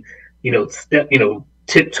curtail and, you know,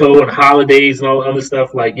 tiptoe on holidays and all the other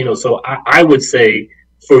stuff. Like, you know, so I would say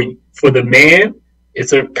for the man,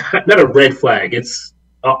 it's not a red flag. It's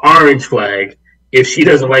an orange flag if she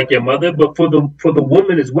doesn't like your mother. But for the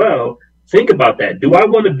woman as well, think about that. Do I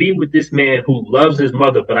want to be with this man who loves his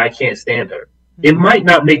mother, but I can't stand her? It might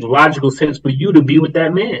not make logical sense for you to be with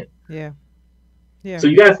that man. Yeah. Yeah. So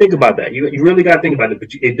you got to think about that. You really got to think about it. But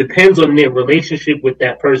it depends on their relationship with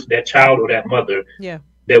that person, that child or that mother. Yeah.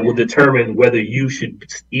 That will determine whether you should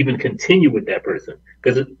even continue with that person.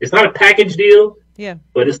 Because it's not a package deal. Yeah.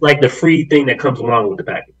 But it's like the free thing that comes along with the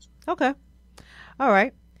package. Okay. All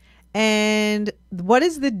right. And what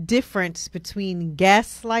is the difference between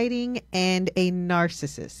gaslighting and a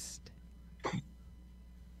narcissist?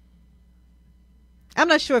 I'm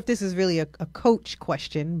not sure if this is really a coach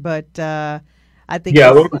question, but I think...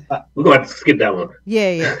 Yeah, we're going to have to skip that one.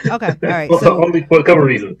 Yeah. Okay. All right. So, only for a couple of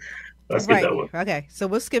reasons. Let's skip that one. Okay. So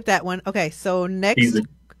we'll skip that one. Okay. So next... Use a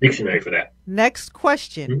dictionary for that. Next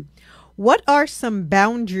question. What are some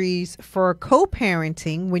boundaries for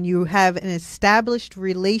co-parenting when you have an established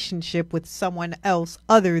relationship with someone else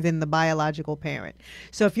other than the biological parent?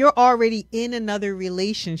 So if you're already in another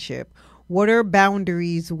relationship, what are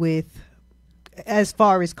boundaries with as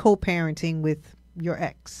far as co-parenting with your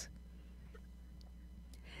ex?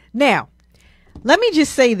 Now, let me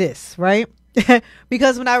just say this, right?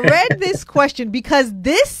 Because when I read this question, because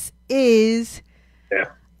this is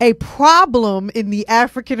a problem in the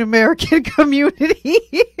African American community.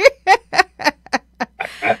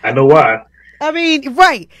 I know why. I mean,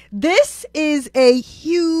 right. This is a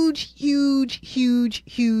huge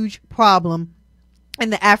problem in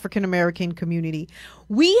the African American community.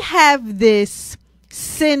 We have this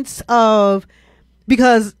sense of,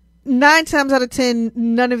 because 9 times out of 10,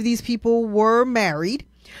 none of these people were married.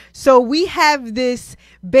 So we have this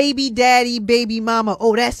baby daddy, baby mama.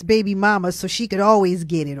 Oh, that's baby mama, so she could always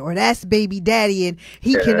get it. Or that's baby daddy and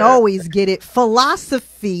he can always get it.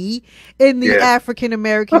 Philosophy in the African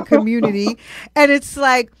American community. And it's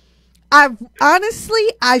like,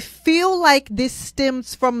 I feel like this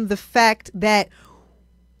stems from the fact that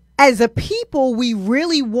as a people, we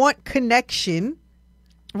really want connection.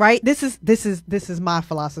 Right. This is my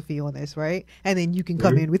philosophy on this. Right. And then you can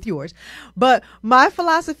come in with yours. But my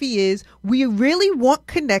philosophy is we really want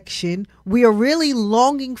connection. We are really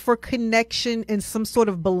longing for connection and some sort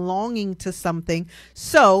of belonging to something.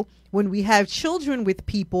 So when we have children with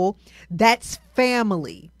people, that's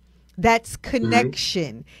family. That's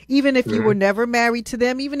connection. Even if you were never married to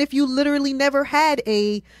them, even if you literally never had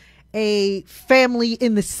a family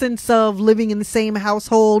in the sense of living in the same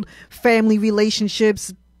household, family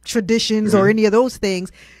relationships, traditions, or any of those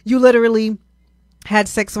things, you literally had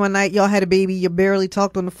sex one night, y'all had a baby, you barely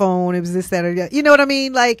talked on the phone, it was this, that, or that. You know what I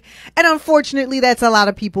mean? Like, and unfortunately, that's a lot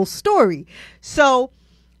of people's story. So,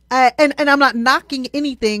 and I'm not knocking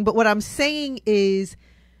anything, but what I'm saying is,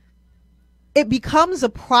 it becomes a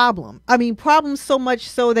problem. I mean, problems so much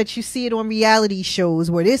so that you see it on reality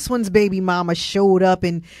shows where this one's baby mama showed up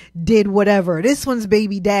and did whatever. This one's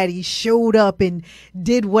baby daddy showed up and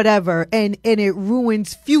did whatever. And it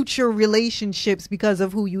ruins future relationships because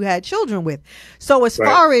of who you had children with. So as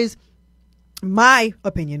far as my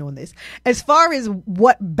opinion on this, as far as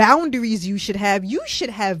what boundaries you should have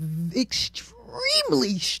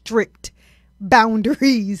extremely strict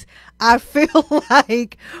boundaries. I feel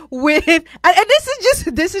like with, and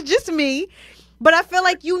this is just me, but I feel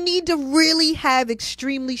like you need to really have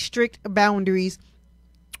extremely strict boundaries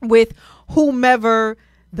with whomever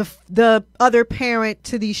the other parent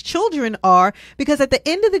to these children are, because at the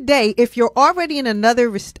end of the day, if you're already in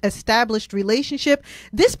another established relationship,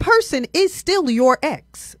 this person is still your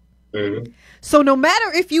ex. So no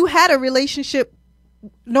matter if you had a relationship,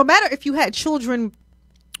 no matter if you had children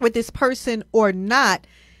with this person or not,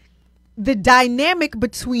 the dynamic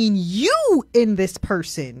between you and this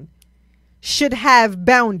person should have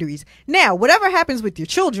boundaries. Now, whatever happens with your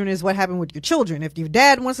children is what happened with your children. If your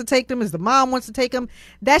dad wants to take them, as the mom wants to take them,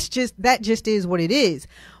 that just is what it is.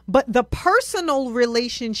 But the personal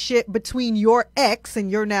relationship between your ex, and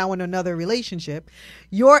you're now in another relationship,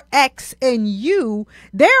 your ex and you,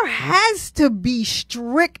 there has to be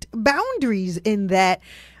strict boundaries in that.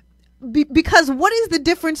 Because what is the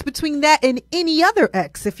difference between that and any other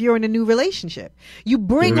ex if you're in a new relationship? You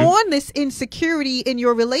bring on this insecurity in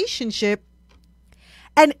your relationship,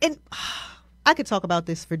 and I could talk about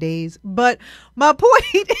this for days, but my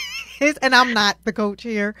point is, and I'm not the coach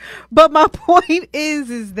here, but my point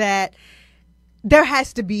is that there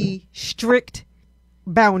has to be strict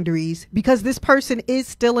boundaries because this person is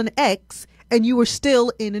still an ex and you are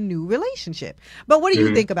still in a new relationship. But what do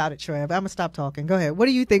you think about it, Trev? I'm going to stop talking. Go ahead. What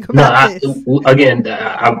do you think about this? Again,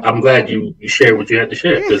 I'm glad you shared what you had to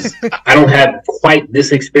share, because I don't have quite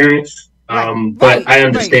this experience, but I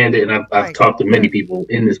understand it, and I've talked to many people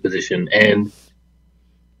in this position. And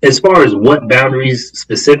as far as what boundaries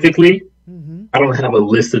specifically, I don't have a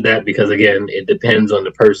list of that because, again, it depends on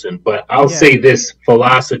the person. But I'll say this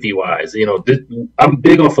philosophy-wise. I'm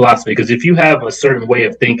big on philosophy because if you have a certain way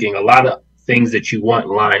of thinking, a lot of things that you want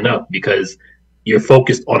line up because you're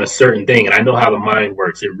focused on a certain thing. And I know how the mind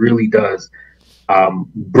works. It really does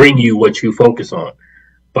bring you what you focus on.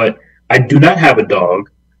 But I do not have a dog.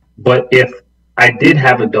 But if I did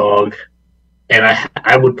have a dog and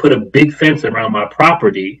I would put a big fence around my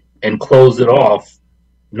property and close it off,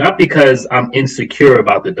 not because I'm insecure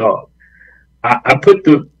about the dog. I put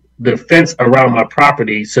the fence around my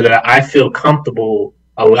property so that I feel comfortable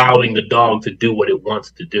allowing the dog to do what it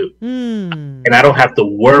wants to do. And I don't have to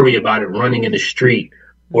worry about it running in the street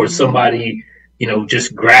or somebody,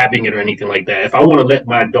 just grabbing it or anything like that. If I want to let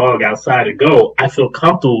my dog outside and go, I feel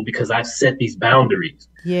comfortable because I've set these boundaries.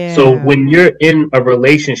 So when you're in a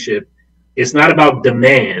relationship, it's not about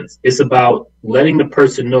demands. It's about letting the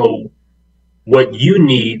person know what you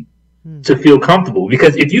need to feel comfortable.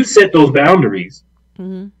 Because if you set those boundaries,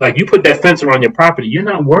 like you put that fence around your property, you're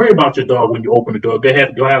not worried about your dog when you open the door.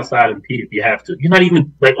 Go outside and pee if you have to. You're not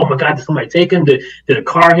even like, oh my God, did somebody take him? Did a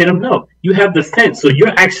car hit him? No, you have the fence. So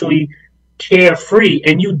you're actually carefree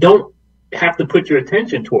and you don't have to put your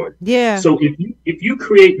attention toward it. So if you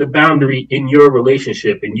create the boundary in your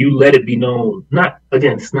relationship and you let it be known,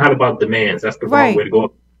 it's not about demands. That's the wrong way to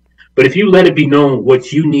go. But if you let it be known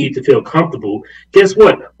what you need to feel comfortable, guess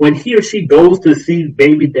what? When he or she goes to see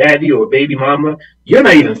baby daddy or baby mama, you're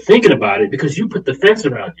not even thinking about it because you put the fence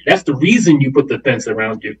around you. That's the reason you put the fence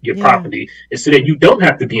around your property, is so that you don't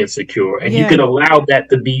have to be insecure and you can allow that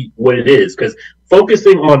to be what it is. Because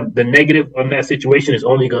focusing on the negative on that situation is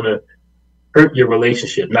only going to hurt your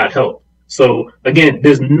relationship, not help. So again,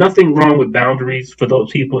 there's nothing wrong with boundaries for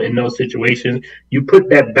those people in those situations. You put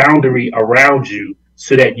that boundary around you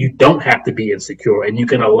so that you don't have to be insecure and you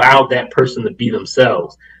can allow that person to be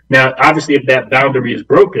themselves. Now, obviously, if that boundary is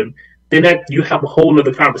broken, then that you have a whole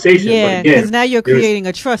other conversation. Yeah, because now you're creating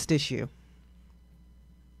a trust issue.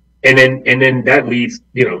 And then that leads,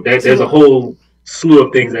 there's a whole slew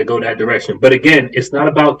of things that go that direction. But again, it's not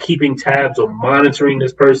about keeping tabs or monitoring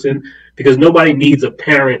this person, because nobody needs a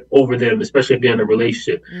parent over them, especially if they're in a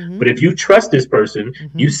relationship. Mm-hmm. But if you trust this person,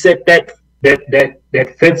 you set that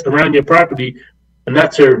fence around your property,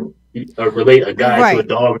 not to relate a guy to a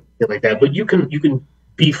dog or anything like that, but you can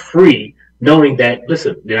be free knowing that,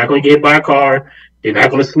 listen, they're not going to get hit by a car, they're not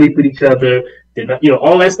going to sleep with each other, they're not,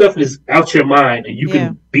 all that stuff is out your mind, and you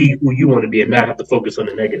can be who you want to be and not have to focus on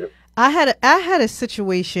the negative. I had a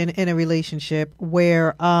situation in a relationship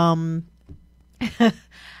where I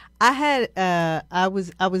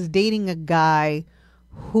was dating a guy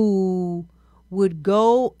who would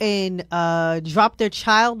go and drop their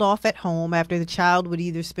child off at home after the child would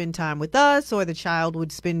either spend time with us or the child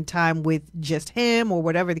would spend time with just him or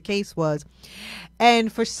whatever the case was. And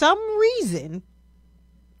for some reason,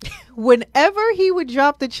 whenever he would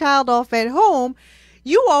drop the child off at home,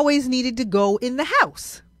 you always needed to go in the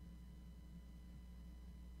house.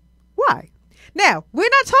 Why? Now, we're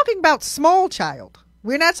not talking about small child.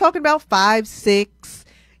 We're not talking about 5, 6,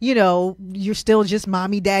 you're still just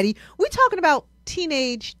mommy, daddy. We're talking about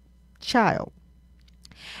teenage child.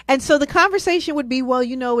 And so the conversation would be, well,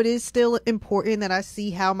 it is still important that I see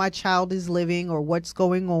how my child is living or what's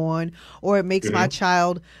going on, or it makes my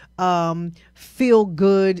child feel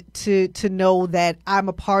good to know that I'm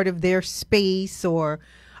a part of their space or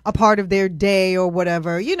a part of their day or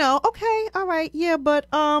whatever, okay, all right. Yeah. But,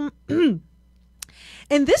 in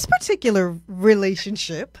this particular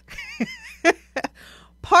relationship,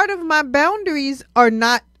 part of my boundaries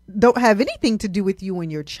don't have anything to do with you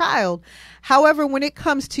and your child. However, when it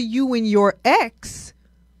comes to you and your ex,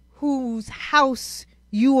 whose house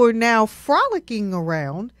you are now frolicking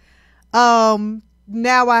around, now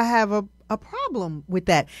I have a problem with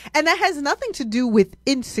that. And that has nothing to do with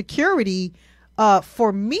insecurity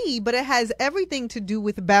for me, but it has everything to do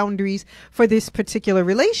with boundaries for this particular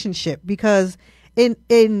relationship. Because in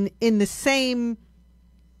the same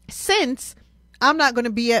sense, I'm not going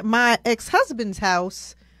to be at my ex-husband's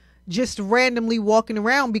house just randomly walking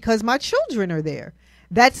around because my children are there.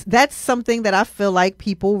 That's something that I feel like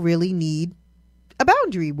people really need a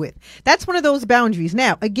boundary with. That's one of those boundaries.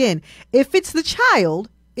 Now, again, if it's the child,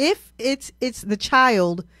 the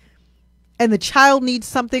child and the child needs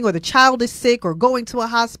something, or the child is sick or going to a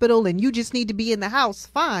hospital and you just need to be in the house,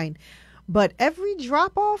 fine. But every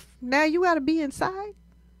drop off, now you got to be inside.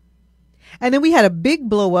 And then we had a big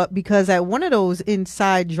blow up because at one of those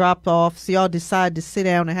inside drop offs, y'all decide to sit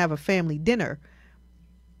down and have a family dinner.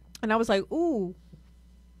 And I was like, ooh,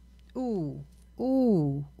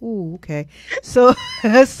 okay. So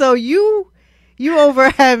you over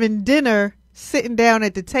having dinner, sitting down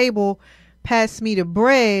at the table, pass me the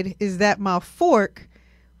bread. Is that my fork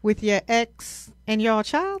with your ex and your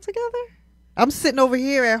child together? I'm sitting over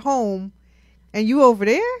here at home and you over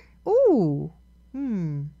there? Ooh.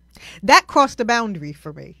 That crossed the boundary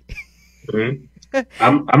for me.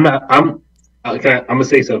 I'm gonna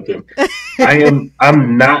say something.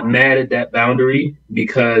 I'm not mad at that boundary,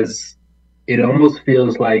 because it almost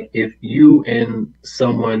feels like if you and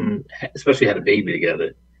someone, especially had a baby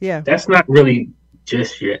together, that's not really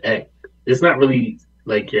just your ex. It's not really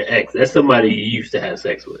like your ex. That's somebody you used to have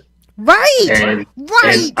sex with. Right. And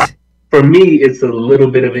for me, it's a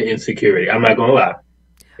little bit of an insecurity. I'm not gonna lie.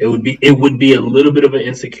 It would be a little bit of an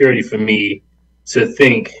insecurity for me to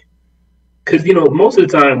think, because most of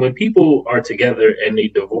the time when people are together and they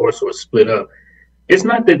divorce or split up, it's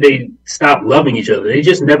not that they stop loving each other. They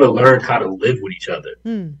just never learned how to live with each other.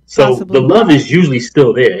 So possibly. The love is usually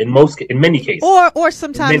still there in many cases. Or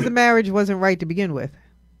sometimes the marriage wasn't right to begin with.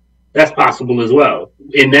 That's possible as well.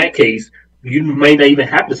 In that case, you may not even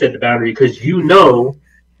have to set the boundary, because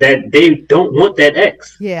that they don't want that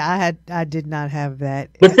ex. Yeah, I did not have that.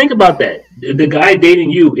 But think about that. The guy dating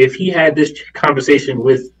you, if he had this conversation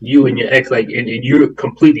with you and your ex, and you're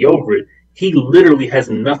completely over it, he literally has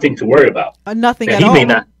nothing to worry about. Nothing now, at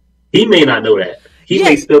all. He may not know that. He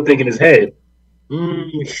may still think in his head,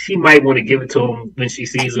 she might want to give it to him when she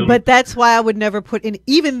sees him. But that's why I would never put in,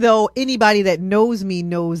 even though anybody that knows me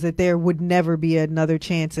knows that there would never be another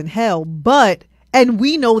chance in hell. And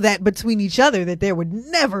we know that between each other that there would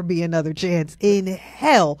never be another chance in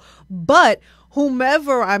hell. But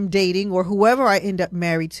whomever I'm dating or whoever I end up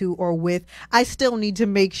married to or with, I still need to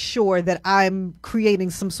make sure that I'm creating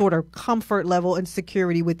some sort of comfort level and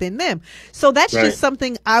security within them. So that's just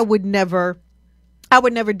something I would never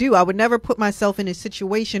do. I would never put myself in a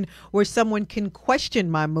situation where someone can question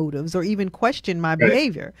my motives or even question my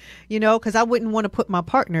behavior, because I wouldn't want to put my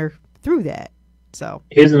partner through that. So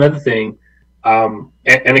here's another thing. And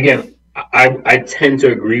again, I tend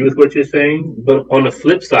to agree with what you're saying, but on the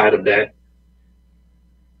flip side of that,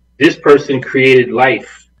 this person created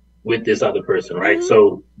life with this other person, right? Mm-hmm.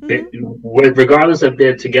 So regardless if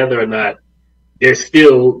they're together or not, they're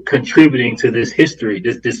still contributing to this history,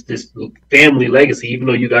 this family legacy, even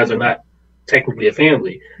though you guys are not technically a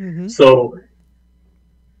family. Mm-hmm. So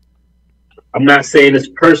I'm not saying this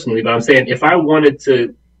personally, but I'm saying if I wanted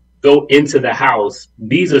to go into the house,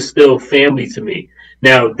 these are still family to me.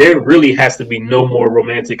 Now, there really has to be no more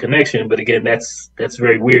romantic connection, but again, that's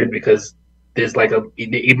very weird because there's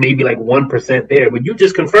it may be like 1% there, but you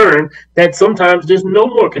just confirmed that sometimes there's no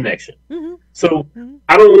more connection. Mm-hmm. So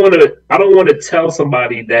I don't want to tell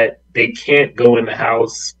somebody that they can't go in the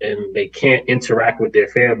house and they can't interact with their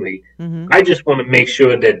family. Mm-hmm. I just want to make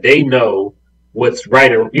sure that they know what's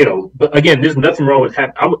right, or But again, there's nothing wrong with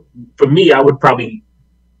for me, I would probably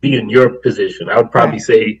be in your position. I would probably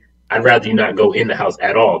say I'd rather you not go in the house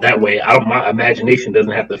at all. That way, my imagination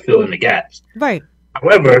doesn't have to fill in the gaps. Right.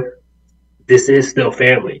 However, this is still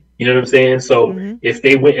family. You know what I'm saying? So if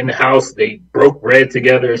they went in the house, they broke bread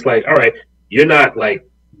together. It's like, all right, you're not like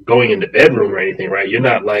going in the bedroom or anything, right? You're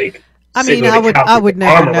not like. I mean, I would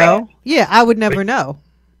never know. Yeah, I would never know.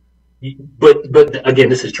 But again,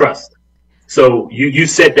 this is trust. So you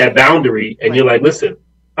set that boundary, and you're like, listen,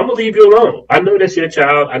 I'm gonna leave you alone. I know that's your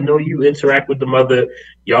child. I know you interact with the mother.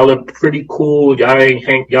 Y'all are pretty cool.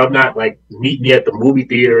 Y'all not like meet me at the movie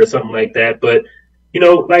theater or something like that. But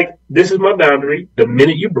like, this is my boundary. The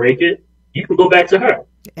minute you break it, you can go back to her.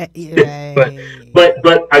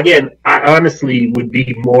 But again, I honestly would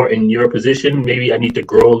be more in your position. Maybe I need to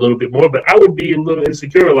grow a little bit more, but I would be a little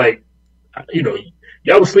insecure. Like,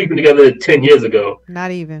 y'all were sleeping together 10 years ago.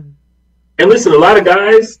 Not even. And listen, a lot of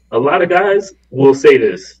guys will say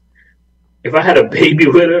this. If I had a baby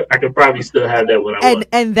with her, I could probably still have that when I want.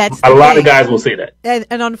 And that's a lot of guys will say that. And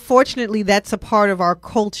unfortunately, that's a part of our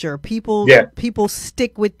culture. People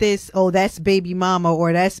stick with this. Oh, that's baby mama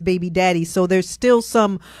or that's baby daddy. So there's still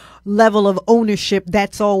some level of ownership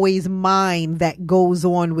that's always mine that goes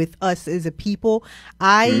on with us as a people.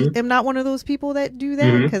 I am not one of those people that do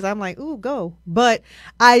that because I'm like, ooh, go. But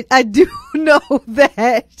I do know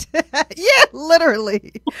that. Yeah,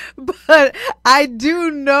 literally. But I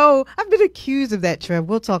do know, I've been accused of that, Trev.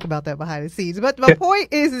 We'll talk about that behind the scenes. But my point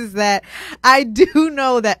is that I do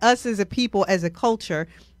know that us as a people, as a culture,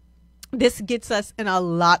 this gets us in a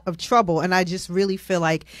lot of trouble. And I just really feel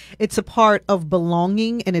like it's a part of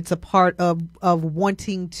belonging, and it's a part of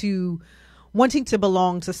wanting to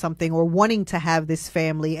belong to something or wanting to have this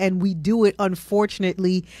family. And we do it,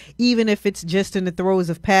 unfortunately, even if it's just in the throes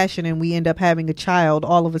of passion and we end up having a child,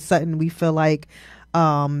 all of a sudden we feel like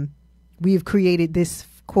we've created this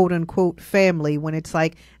quote unquote family, when it's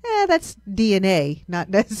like, that's DNA, not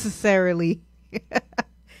necessarily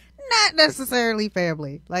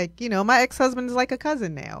family. Like, my ex-husband is like a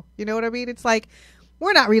cousin now. You know what I mean? It's like,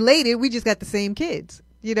 we're not related. We just got the same kids,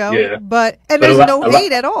 Yeah. But there's no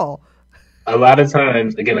hate at all. A lot of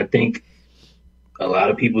times, again, I think a lot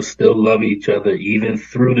of people still love each other even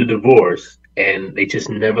through the divorce, and they just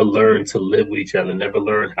never learn to live with each other, never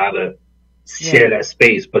learn how to share that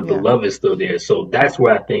space, but the love is still there. So that's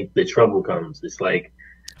where I think the trouble comes. It's like,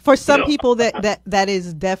 for some people that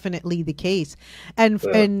is definitely the case.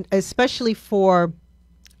 And especially for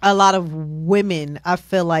a lot of women, I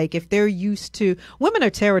feel like if they're used to, women are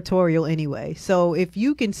territorial anyway. So if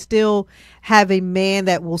you can still have a man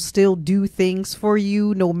that will still do things for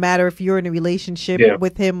you, no matter if you're in a relationship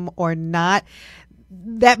with him or not,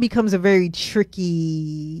 that becomes a very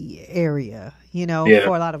tricky area,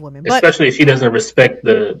 for a lot of women. Especially if she doesn't respect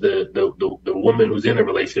the woman who's in a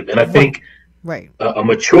relationship. And I think a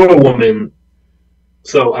mature woman,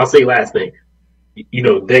 so I'll say last thing,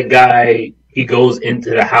 that guy, he goes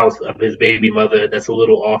into the house of his baby mother, that's a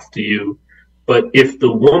little off to you. But if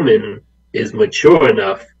the woman is mature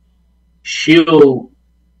enough, she'll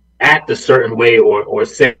act a certain way or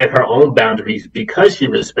set her own boundaries because she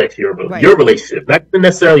respects your relationship, not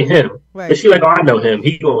necessarily him. But she like, oh, I know him.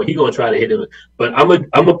 He gonna try to hit him. But I'm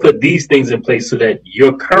gonna put these things in place so that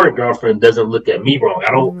your current girlfriend doesn't look at me wrong.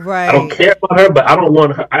 I don't care about her, but I don't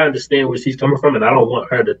want her. I understand where she's coming from, and I don't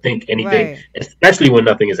want her to think anything, especially when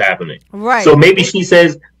nothing is happening. Right. So maybe she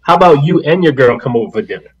says, "How about you and your girl come over for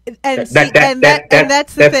dinner?" And that's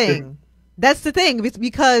the thing. That's the thing,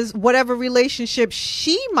 because whatever relationship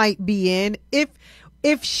she might be in,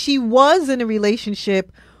 if she was in a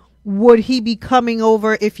relationship, would he be coming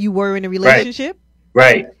over if you were in a relationship?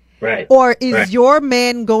 Right. Or is your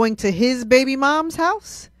man going to his baby mom's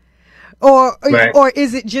house? Or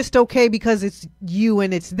is it just okay because it's you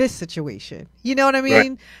and it's this situation? You know what I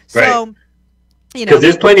mean? So, because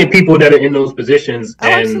there's plenty of people that are in those positions. Oh,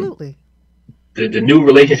 and absolutely. The new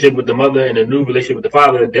relationship with the mother and the new relationship with the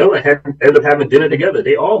father, they'll end up having dinner together.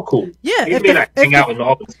 They all cool. Yeah, they may not hang out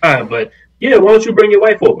all the time, but yeah, why don't you bring your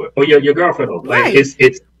wife over or your girlfriend over? Like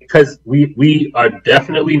it's because we are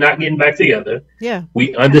definitely not getting back together. Yeah,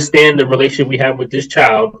 we understand the relationship we have with this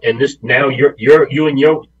child, and this now you and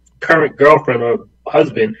your current girlfriend or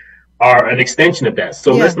husband are an extension of that.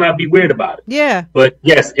 So let's not be weird about it. Yeah. But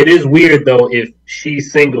yes, it is weird though if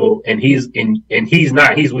she's single and he's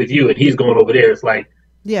not. He's with you and he's going over there. It's like,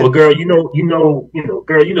 well, girl, you know,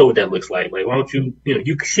 girl, you know what that looks like. Like, why don't you,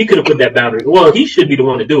 she could have put that boundary. Well, he should be the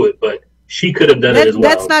one to do it, but she could have done it as well.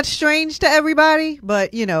 That's not strange to everybody,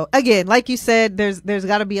 but again, like you said, there's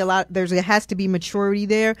got to be a lot. There has to be maturity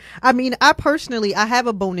there. I mean, I have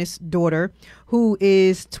a bonus daughter who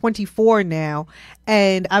is 24 now,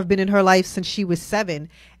 and I've been in her life since she was 7,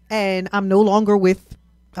 and I'm no longer with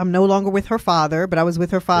her father, but I was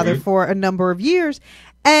with her father for a number of years,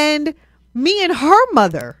 and me and her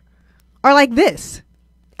mother are like this.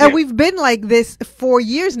 And we've been like this for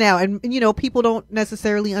years now. And, people don't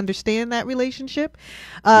necessarily understand that relationship,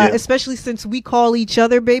 especially since we call each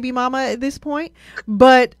other baby mama at this point.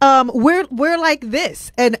 But we're like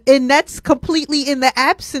this. And that's completely in the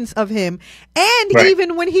absence of him. And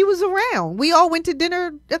even when he was around, we all went to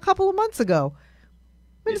dinner a couple of months ago.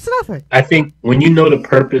 It's nothing. I think when you don't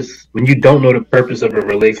know the purpose of a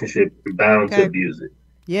relationship, you're bound to abuse it.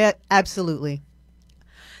 Yeah, absolutely.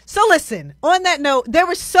 So listen, on that note, there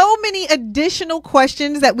were so many additional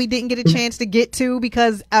questions that we didn't get a chance to get to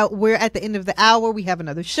because we're at the end of the hour. We have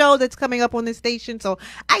another show that's coming up on this station, so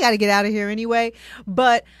I got to get out of here anyway.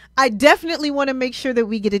 But I definitely want to make sure that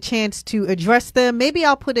we get a chance to address them. Maybe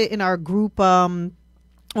I'll put it in our group on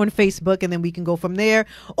Facebook, and then we can go from there.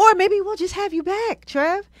 Or maybe we'll just have you back,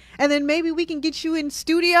 Trev, and then maybe we can get you in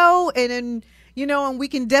studio, and then and we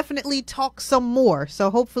can definitely talk some more. So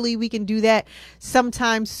hopefully we can do that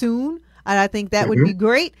sometime soon. And I think that would be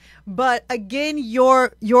great. But again,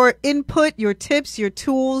 your input, your tips, your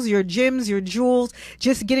tools, your gems, your jewels,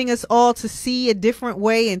 just getting us all to see a different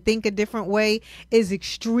way and think a different way is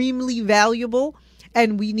extremely valuable.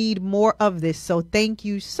 And we need more of this. So thank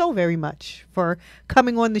you so very much for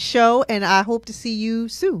coming on the show. And I hope to see you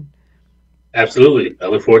soon. Absolutely. I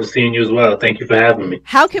look forward to seeing you as well. Thank you for having me.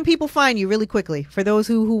 How can people find you really quickly for those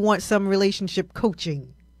who want some relationship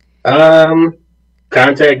coaching?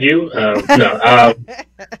 Contact you.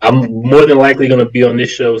 I'm more than likely going to be on this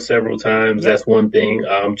show several times. That's one thing.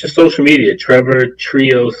 Just social media, Trevor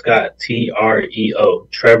Trio Scott, TREO,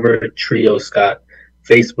 Trevor Trio Scott,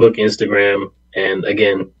 Facebook, Instagram, and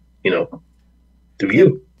again, through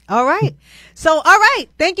you. All right. So, all right.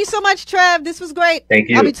 Thank you so much, Trev. This was great. Thank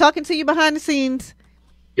you. I'll be talking to you behind the scenes.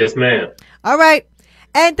 Yes, ma'am. All right.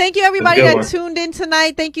 And thank you, everybody that tuned in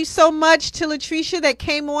tonight. Thank you so much to Latricia that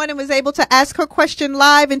came on and was able to ask her question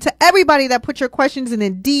live, and to everybody that put your questions in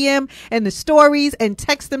the DM and the stories and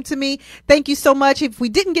text them to me. Thank you so much. If we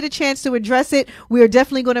didn't get a chance to address it, we are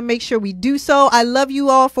definitely going to make sure we do so. I love you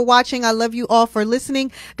all for watching. I love you all for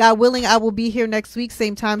listening. God willing, I will be here next week.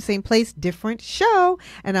 Same time, same place, different show.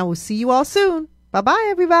 And I will see you all soon. Bye-bye,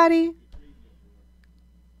 everybody.